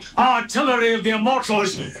whole artillery of the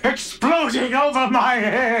immortals exploding over my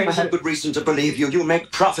head. I had good reason to believe you. You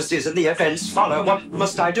make prophecies and the events follow. What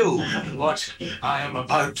must I do? What I am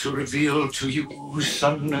about to reveal to you,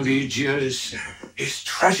 son of Aegeus, is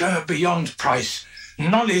treasure beyond price.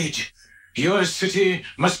 Knowledge. Your city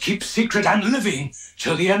must keep secret and living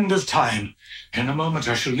till the end of time. In a moment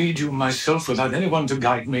I shall lead you myself, without anyone to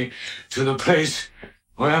guide me, to the place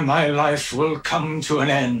where my life will come to an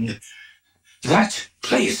end. That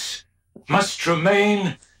place must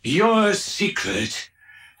remain your secret.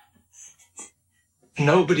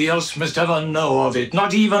 Nobody else must ever know of it,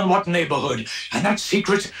 not even what neighborhood. And that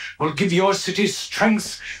secret will give your city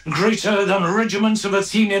strength greater than regiments of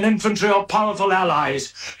Athenian infantry or powerful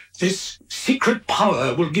allies. This secret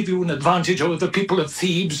power will give you an advantage over the people of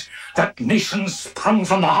Thebes, that nation sprung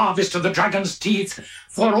from the harvest of the dragon's teeth,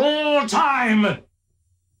 for all time.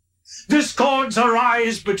 Discords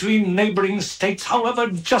arise between neighboring states,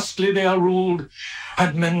 however justly they are ruled,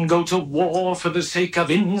 and men go to war for the sake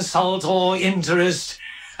of insult or interest,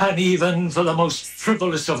 and even for the most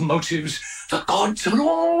frivolous of motives. The gods are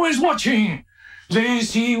always watching. They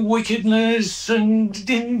see wickedness and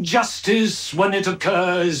injustice when it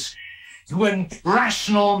occurs, when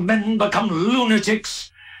rational men become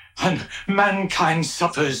lunatics, and mankind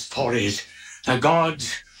suffers for it. The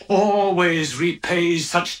gods always repay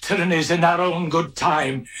such tyrannies in their own good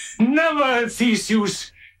time. Never,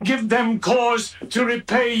 Theseus, give them cause to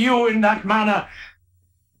repay you in that manner.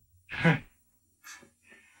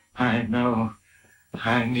 I know,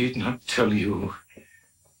 I need not tell you.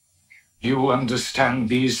 You understand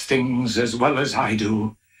these things as well as I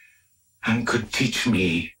do, and could teach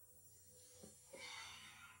me.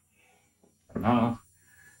 Now,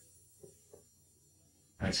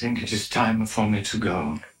 I think it is time for me to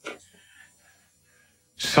go.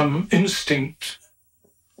 Some instinct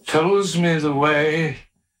tells me the way,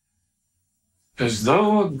 as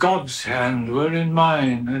though a god's hand were in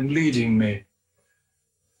mine and leading me.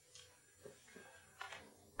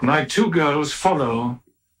 My two girls follow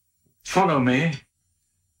me.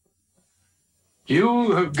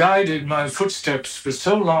 You have guided my footsteps for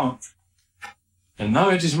so long, and now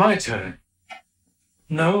it is my turn.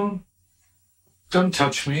 No, don't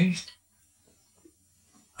touch me.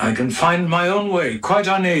 I can find my own way, quite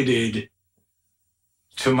unaided,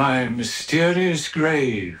 to my mysterious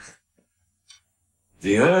grave,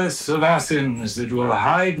 the earth of Athens that will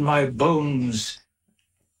hide my bones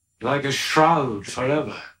like a shroud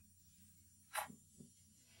forever.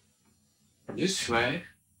 This way.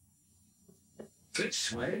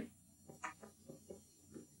 This way.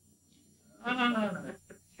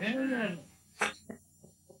 Yeah.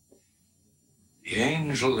 The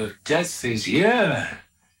angel of death is here.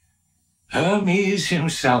 Hermes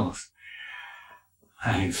himself.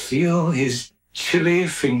 I feel his chilly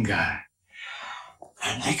finger.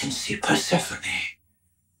 And I can see Persephone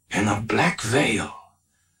in a black veil,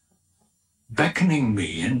 beckoning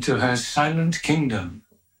me into her silent kingdom.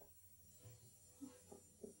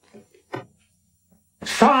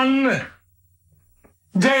 Sun,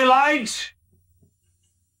 daylight,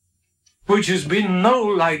 which has been no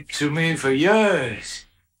light to me for years.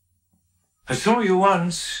 I saw you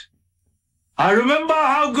once. I remember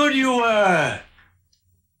how good you were.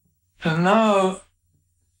 And now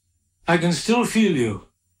I can still feel you.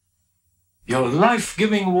 Your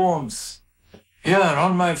life-giving warmth here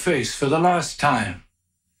on my face for the last time.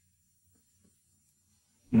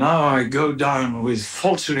 Now I go down with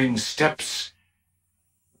faltering steps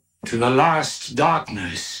to the last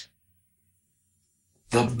darkness,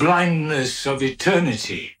 the blindness of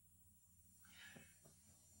eternity.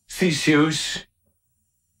 Theseus,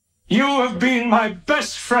 you have been my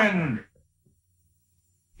best friend.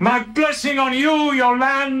 My blessing on you, your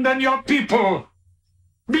land, and your people.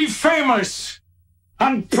 Be famous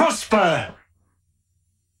and prosper.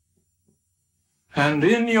 And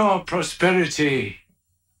in your prosperity,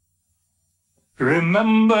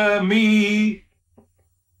 remember me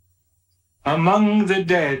among the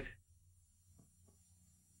dead.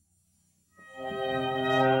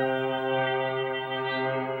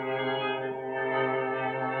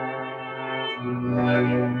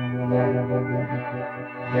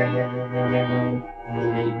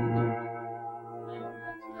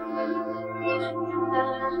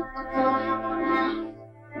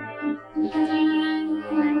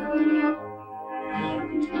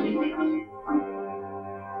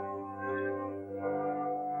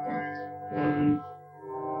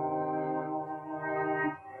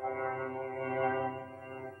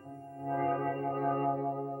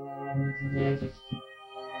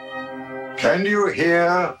 Can you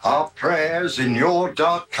hear our prayers in your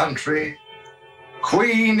dark country,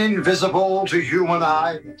 Queen invisible to human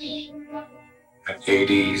eyes?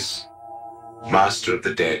 Hades, master of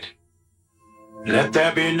the dead. Let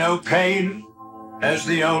there be no pain as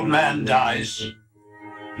the old man dies,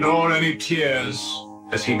 nor any tears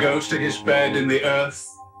as he goes to his bed in the earth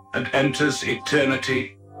and enters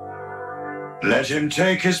eternity. Let him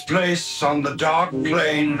take his place on the dark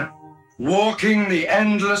plain, walking the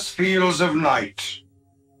endless fields of night.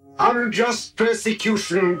 Unjust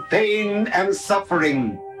persecution, pain, and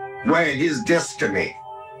suffering were his destiny.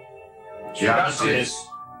 Justice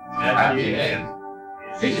at the end.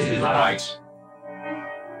 This is right.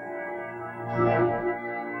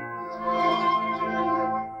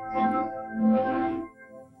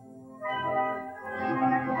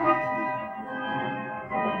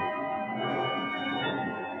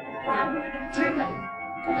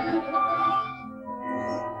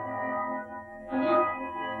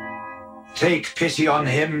 Take pity on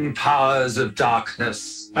him, powers of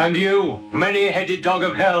darkness. And you, many-headed dog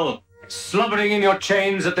of hell, slumbering in your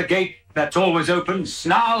chains at the gate that's always open,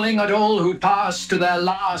 Snarling at all who pass to their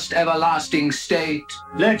last everlasting state.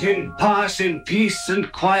 let him pass in peace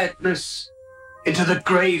and quietness into the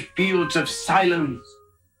grey fields of silence.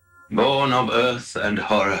 Born of earth and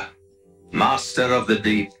horror, master of the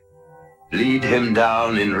deep, lead him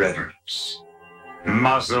down in reverence.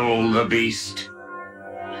 Muzzle the beast,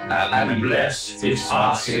 And bless his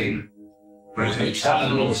passing with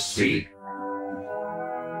eternal sleep.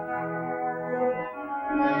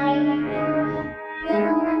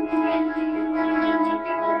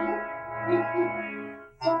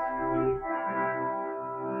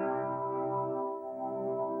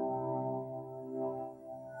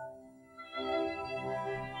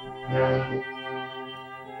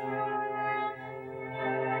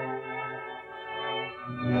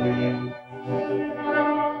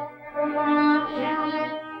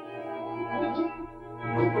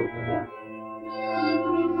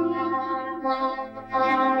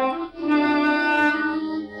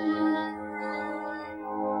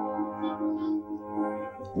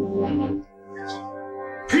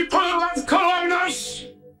 people of Colonus,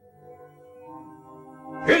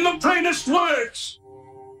 in the plainest words,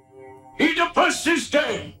 Oedipus is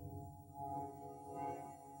dead.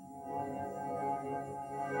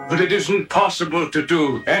 But it isn't possible to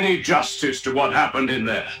do any justice to what happened in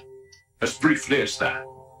there, as briefly as that.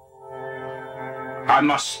 I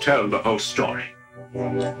must tell the whole story.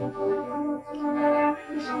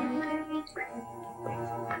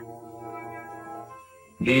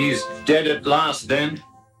 He's dead at last, then?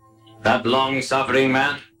 That long-suffering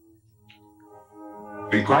man?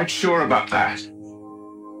 Be quite sure about that.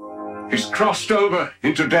 He's crossed over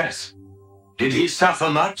into death. Did he suffer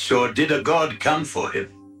much, or did a god come for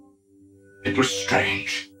him? It was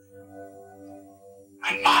strange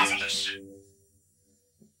and marvelous.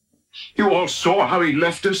 You all saw how he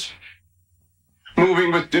left us,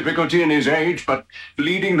 moving with difficulty in his age, but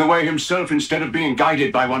leading the way himself instead of being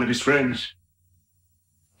guided by one of his friends.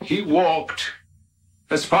 He walked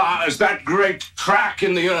as far as that great crack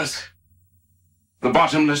in the earth, the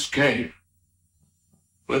bottomless cave,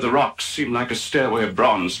 where the rocks seem like a stairway of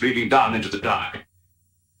bronze leading down into the dark.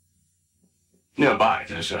 Nearby,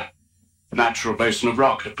 there's a natural basin of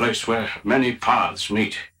rock, a place where many paths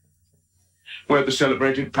meet, where the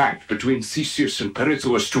celebrated pact between Theseus and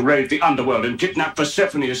Perseus to raid the underworld and kidnap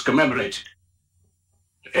Persephone is commemorated.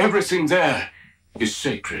 Everything there is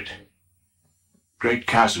sacred. Great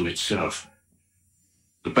chasm itself,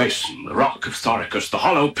 the basin, the rock of Thoricus, the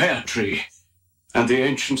hollow pear tree, and the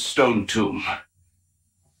ancient stone tomb.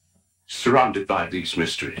 Surrounded by these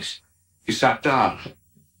mysteries, he sat down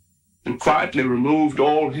and quietly removed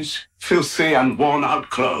all his filthy and worn-out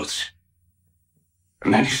clothes.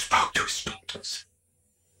 And then he spoke to his daughters.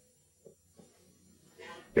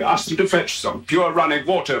 He asked them to fetch some pure running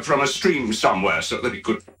water from a stream somewhere so that he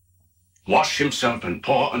could wash himself and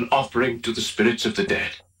pour an offering to the spirits of the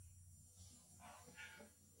dead.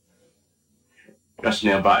 Just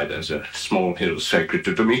nearby there's a small hill sacred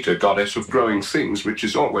to Demeter, goddess of growing things, which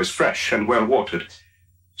is always fresh and well watered.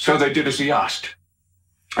 So they did as he asked,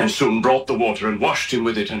 and soon brought the water and washed him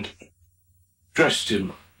with it and dressed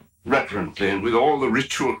him reverently and with all the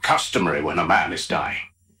ritual customary when a man is dying.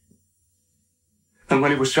 And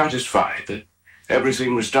when he was satisfied that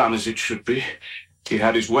everything was done as it should be, he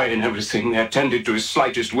had his way in everything, they attended to his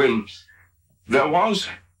slightest whim, there was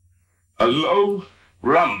a low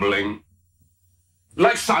rumbling,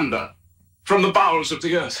 like thunder, from the bowels of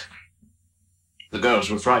the earth. The girls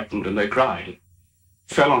were frightened and they cried,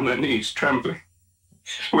 fell on their knees trembling,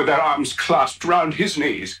 with their arms clasped round his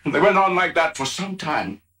knees, and they went on like that for some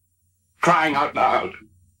time, crying out loud,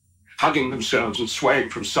 hugging themselves and swaying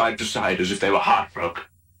from side to side as if they were heartbroken.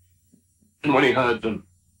 And when he heard them,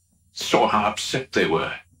 saw how upset they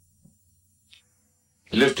were,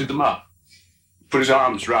 he lifted them up, put his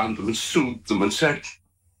arms round them and soothed them and said,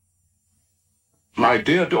 "My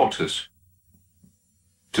dear daughters,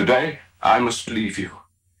 today I must leave you,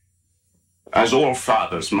 as all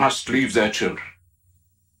fathers must leave their children.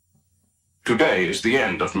 Today is the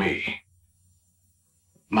end of me.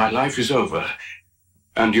 My life is over,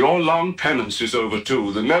 and your long penance is over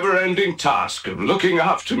too, the never-ending task of looking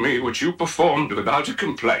after me which you performed without a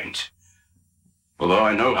complaint, although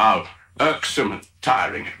I know how irksome and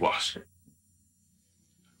tiring it was.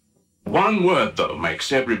 One word, though,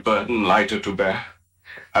 makes every burden lighter to bear,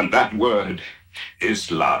 and that word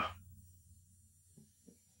is love."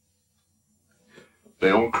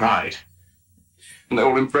 They all cried, and they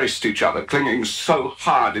all embraced each other, clinging so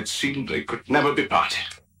hard it seemed they could never be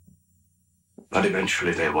parted. But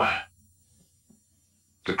eventually they were.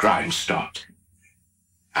 The crying stopped,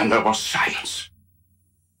 and there was silence.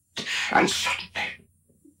 And suddenly,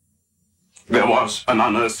 there was an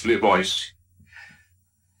unearthly voice,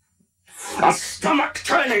 a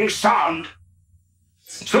stomach-turning sound,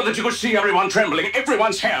 so that you could see everyone trembling.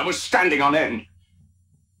 Everyone's hair was standing on end.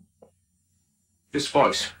 This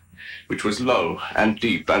voice, which was low and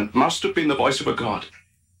deep and must have been the voice of a god,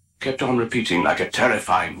 kept on repeating like a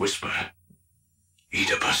terrifying whisper,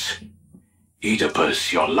 "Oedipus,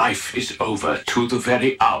 Oedipus, your life is over to the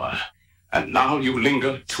very hour, and now you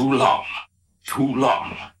linger too long, too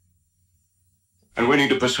long." And when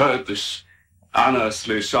Oedipus heard this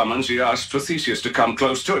unearthly summons, he asked for Theseus to come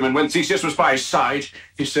close to him, and when Theseus was by his side,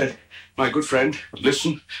 he said, "My good friend,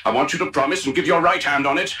 listen, I want you to promise and give your right hand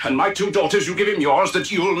on it, and my 2 daughters, you give him yours, that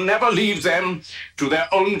you'll never leave them to their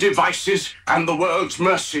own devices and the world's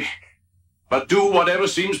mercy, but do whatever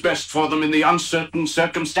seems best for them in the uncertain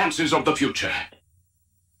circumstances of the future."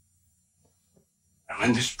 And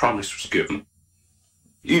when this promise was given,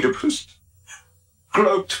 Oedipus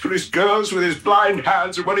groped for his girls with his blind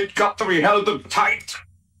hands, and when he'd got them, he held them tight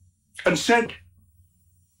and said,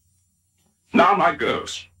 "Now, my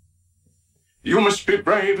girls, you must be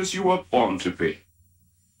brave as you were born to be.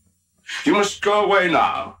 You must go away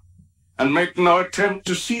now and make no attempt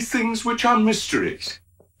to see things which are mysteries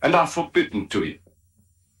and are forbidden to you.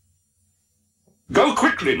 Go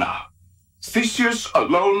quickly now. Theseus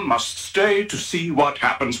alone must stay to see what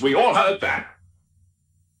happens." We all heard that.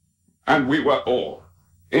 And we were all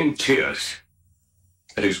in tears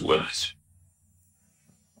at his words.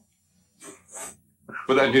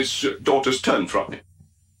 But then his daughters turned from him,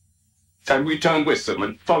 and we turned with them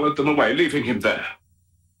and followed them away, leaving him there.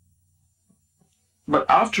 But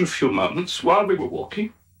after a few moments, while we were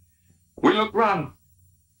walking, we looked round,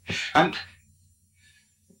 and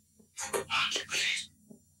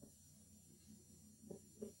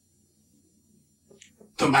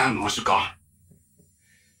the man was gone.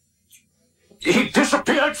 He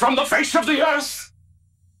disappeared from the face of the earth.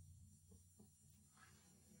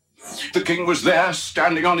 The king was there,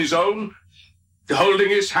 standing on his own, holding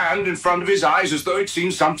his hand in front of his eyes as though he'd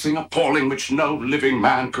seen something appalling which no living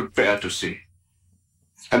man could bear to see.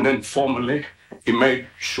 And then formally he made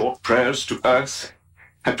short prayers to earth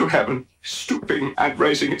and to heaven, stooping and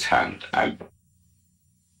raising his hand, and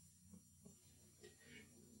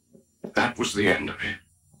that was the end of it.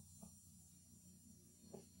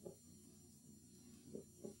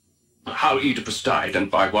 How Oedipus died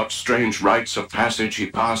and by what strange rites of passage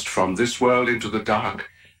he passed from this world into the dark,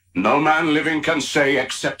 no man living can say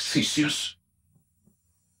except Theseus.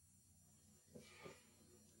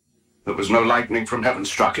 There was no lightning from heaven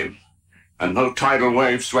struck him, and no tidal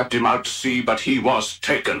wave swept him out to sea, but he was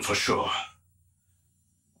taken for sure.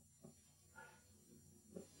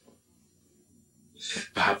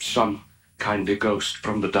 Perhaps some kindly ghost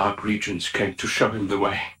from the dark regions came to show him the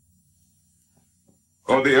way.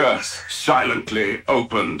 Or the earth silently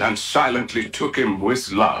opened and silently took him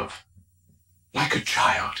with love, like a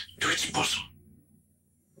child to its bosom.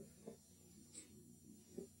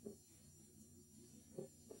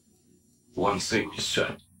 One thing is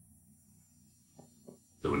certain.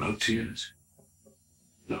 There were no tears,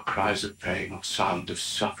 no cries of pain or sound of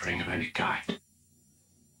suffering of any kind.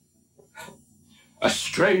 A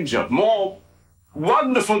stranger, more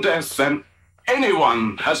wonderful death than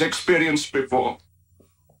anyone has experienced before.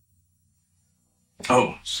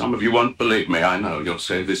 Oh, some of you won't believe me, I know. You'll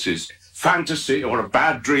say this is fantasy or a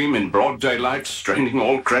bad dream in broad daylight, straining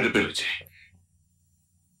all credibility.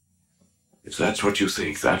 If that's what you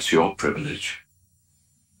think, that's your privilege.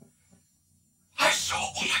 I saw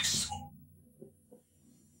what I saw.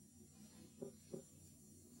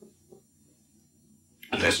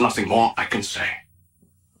 And there's nothing more I can say.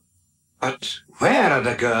 But where are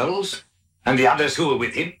the girls and the others who were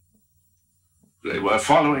with him? They were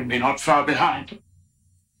following me not far behind.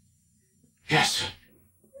 Yes,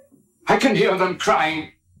 I can hear them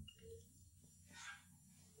crying.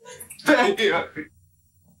 They're here.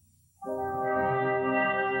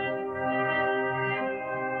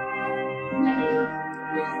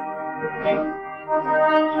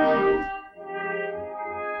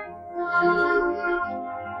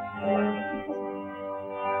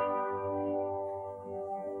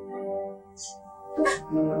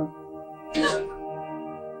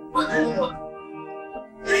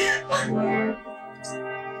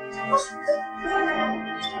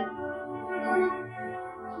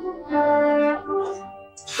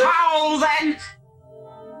 Howl then!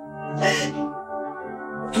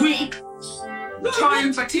 Weep.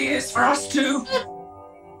 Time for tears for us too.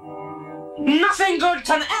 Nothing good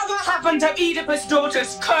can ever happen to Oedipus'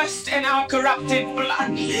 daughters cursed in our corrupted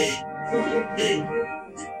blood.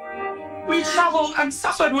 We travelled and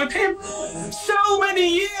suffered with him so many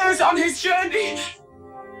years on his journey.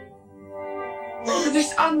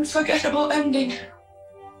 This unforgettable ending,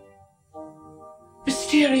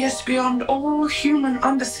 mysterious beyond all human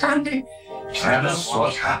understanding. Tell us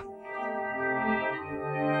what happened.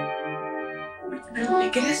 We can only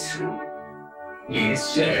guess. He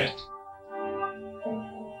is dead.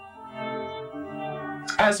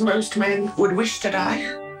 As most men would wish to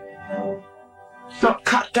die. Not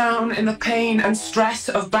cut down in the pain and stress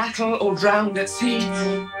of battle or drowned at sea,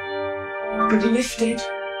 but lifted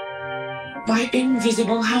by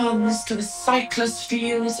invisible hands to the sightless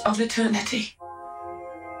fields of eternity.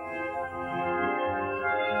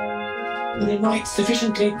 The night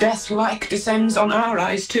sufficiently death-like descends on our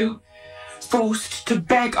eyes too, forced to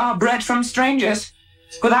beg our bread from strangers,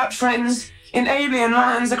 without friends, in alien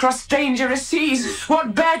lands across dangerous seas.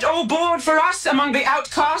 What bed or board for us among the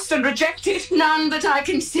outcast and rejected? None that I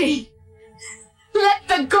can see. Let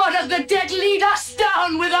the God of the dead lead us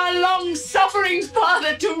down with our long-suffering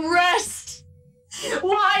father to rest.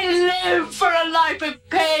 Why live for a life of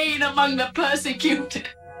pain among the persecuted?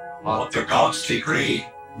 What the gods decree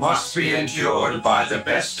must be endured by the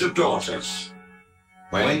best of daughters.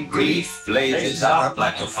 When grief blazes up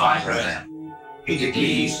like a fire, it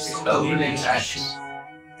leaves its own in ashes.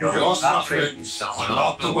 Your sufferings are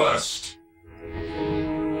not the worst.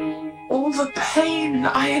 All the pain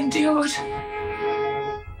I endured.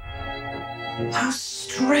 How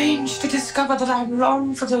strange to discover that I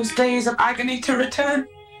long for those days of agony to return.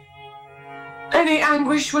 Any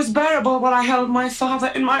anguish was bearable while I held my father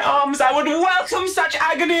in my arms. I would welcome such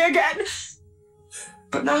agony again.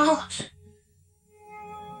 But now,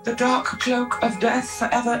 the dark cloak of death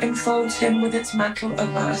forever enfolds him with its mantle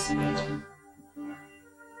of earth.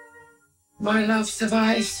 My love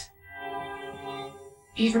survives.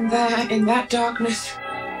 Even there, in that darkness,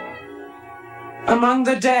 among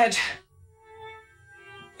the dead,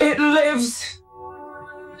 it lives.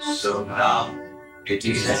 So now, it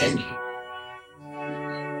is ended.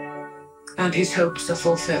 And his hopes are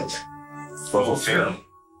fulfilled. Fulfilled?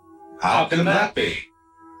 How can that be?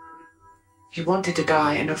 He wanted to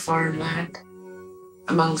die in a foreign land,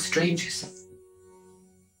 among strangers.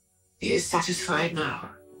 He is satisfied now.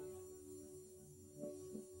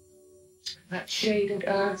 That shaded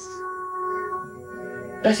earth,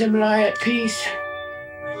 let him lie at peace.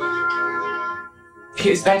 He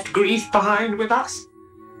has left grief behind with us,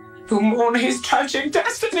 who mourn his tragic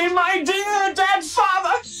destiny. My dear dead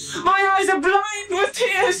father, my eyes are blind with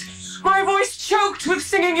tears, my voice choked with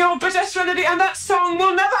singing your bitter threnody, and that song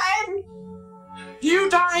will never end. You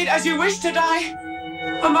died as you wished to die,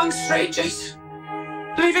 among strangers,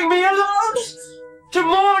 leaving me alone to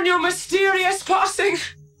mourn your mysterious passing.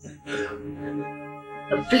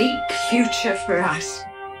 A bleak future for us.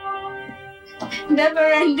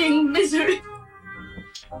 Never-ending misery.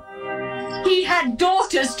 He had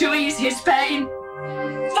daughters to ease his pain.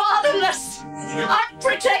 Fatherless,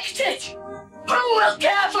 unprotected. Who will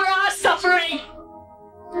care for our suffering?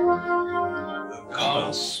 God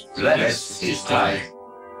exiles, blessed is Clive.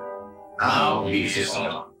 Now he is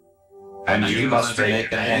on, and you must make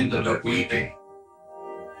the end of the weeping.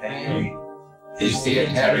 Haigh is the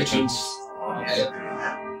inheritance.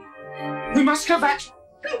 We must go back.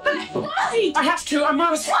 Go back? Why? I have to, I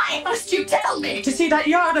must. Why must you tell me? To see that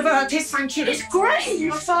yard of earth, his sanctuary. His grave!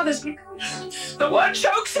 My father's... The word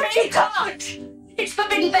chokes me! You can't! It's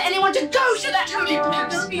forbidden for anyone to go to that holy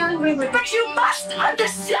place. Don't be angry with me. But you must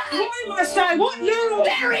understand! Why must I? What no?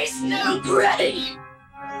 There is no grave!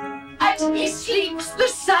 And he sleeps the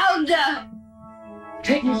sounder!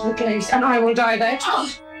 Take me to the place, and I will die there. Oh,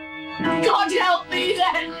 God help me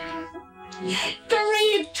then!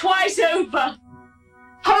 Bereaved twice over!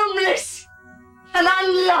 Homeless and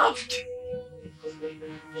unloved!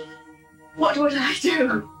 What would I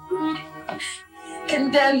do?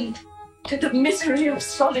 Condemned to the misery of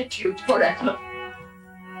solitude forever.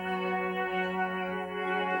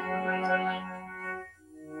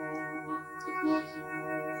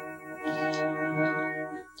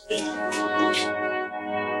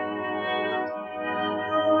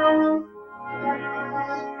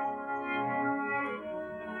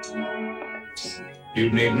 You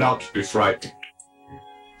need not be frightened.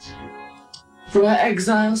 We're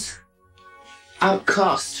exiles.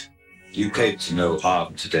 Outcast. You came to no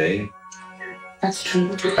harm today, That's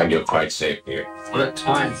true. and you're quite safe here. For a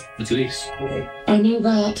time, at least. I knew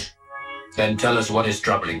that. Then tell us what is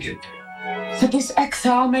troubling you. That this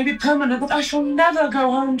exile may be permanent, but I shall never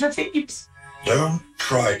go home to Thebes. Don't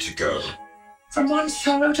try to go. From one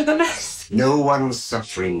sorrow to the next. No one's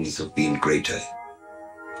sufferings have been greater.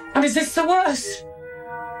 And is this the worst?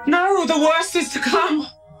 No, the worst is to come.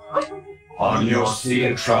 On your sea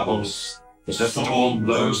and troubles, the storm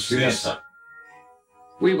blows fiercer.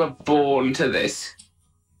 We were born to this.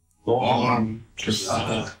 Born to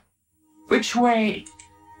suffer. Which way,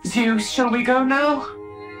 Zeus, shall we go now?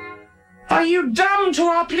 Are you dumb to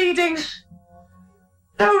our pleading?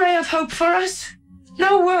 No ray of hope for us?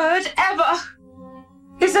 No word, ever?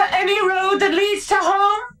 Is there any road that leads to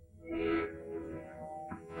home?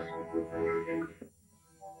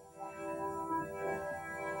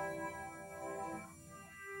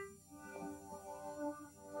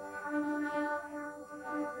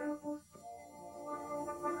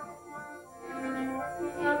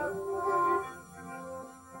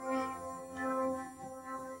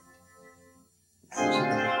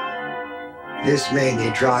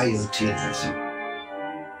 Ismene, dry your tears.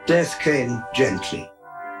 Death came gently,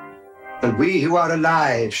 and we who are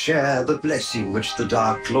alive share the blessing which the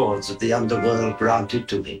dark lords of the underworld granted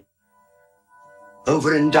to me.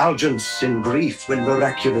 Overindulgence in grief when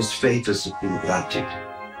miraculous favors have been granted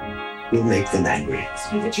will make them angry.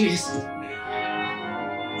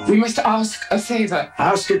 We must ask a favor.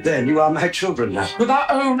 Ask it then, you are my children now. With our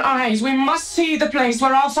own eyes, we must see the place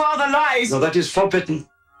where our father lies. No, that is forbidden.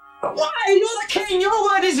 But why? You're the king, your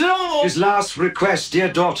word is law. His last request,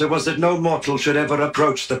 dear daughter, was that no mortal should ever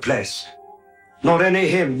approach the place. Nor any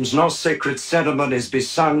hymns, nor sacred ceremonies be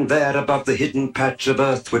sung there above the hidden patch of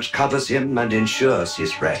earth which covers him and ensures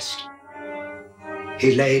his rest.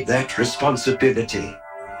 He laid that responsibility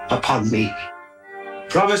upon me,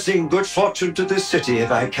 promising good fortune to this city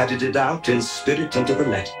if I carried it out in spirit and to the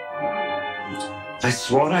letter. I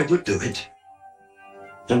swore I would do it.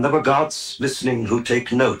 And there were gods listening who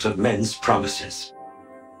take note of men's promises.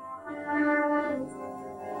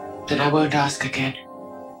 Then I won't ask again.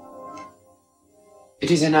 It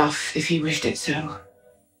is enough if he wished it so.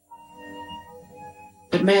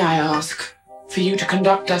 But may I ask for you to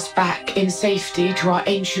conduct us back in safety to our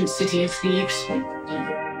ancient city of Thebes?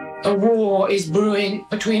 A war is brewing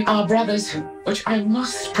between our brothers, which I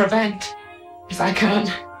must prevent, if I can,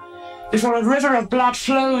 before a river of blood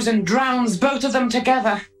flows and drowns both of them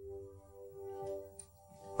together.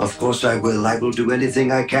 Of course I will. I will do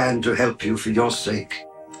anything I can to help you for your sake.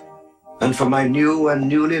 And for my new and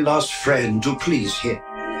newly lost friend to please him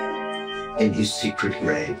in his secret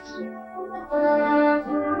grave.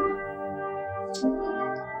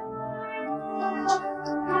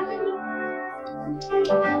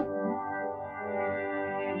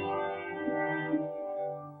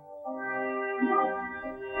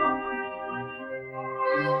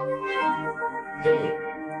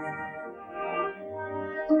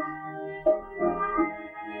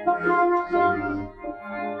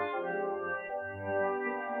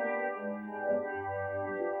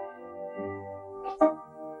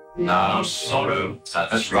 Now sorrow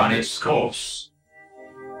has run its course,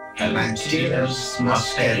 and tears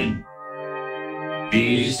must end.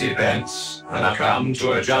 These events have come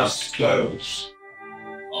to a just close.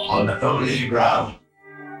 On holy ground,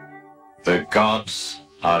 The gods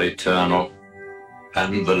are eternal.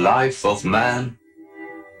 and the life of man?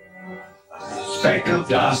 Speck of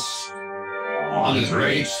dust on a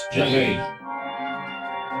great day.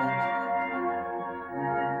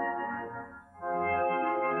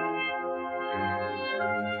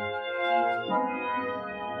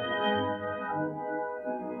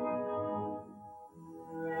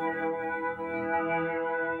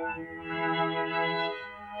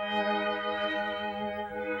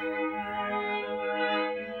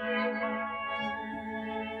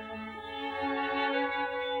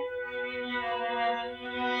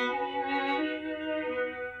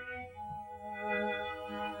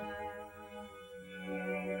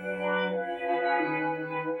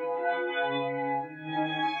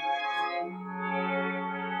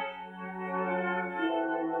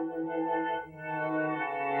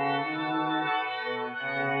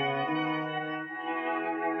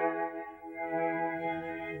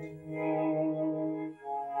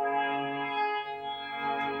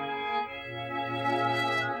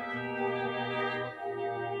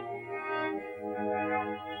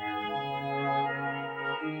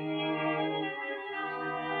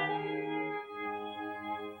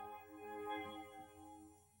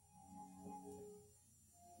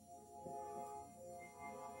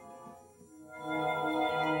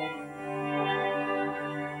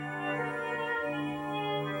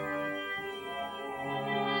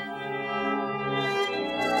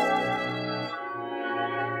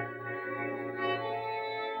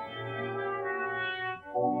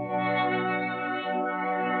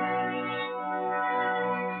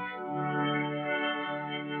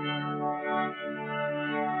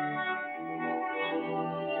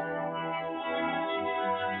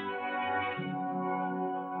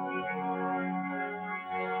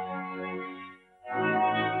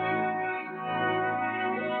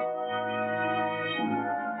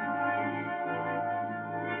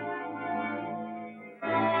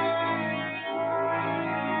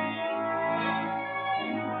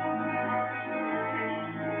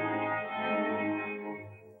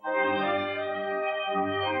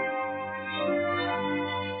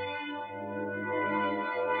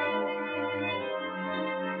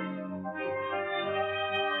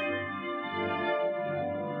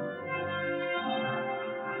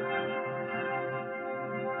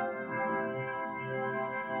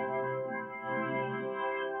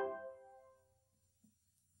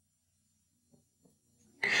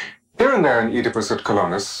 Here and there in Oedipus at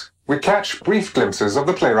Colonus, we catch brief glimpses of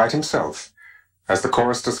the playwright himself, as the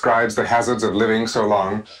chorus describes the hazards of living so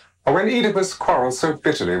long, or when Oedipus quarrels so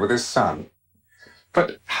bitterly with his son.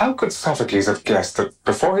 But how could Sophocles have guessed that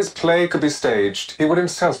before his play could be staged, he would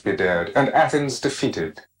himself be dead and Athens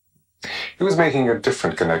defeated? He was making a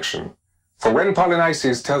different connection, for when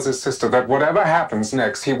Polynices tells his sister that whatever happens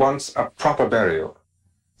next, he wants a proper burial,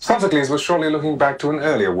 Sophocles was surely looking back to an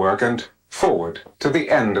earlier work and forward to the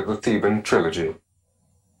end of the Theban trilogy.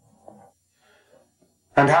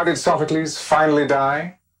 And how did Sophocles finally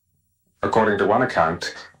die? According to one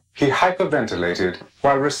account, he hyperventilated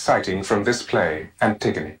while reciting from this play,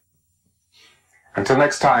 Antigone. Until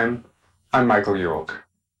next time, I'm Michael York.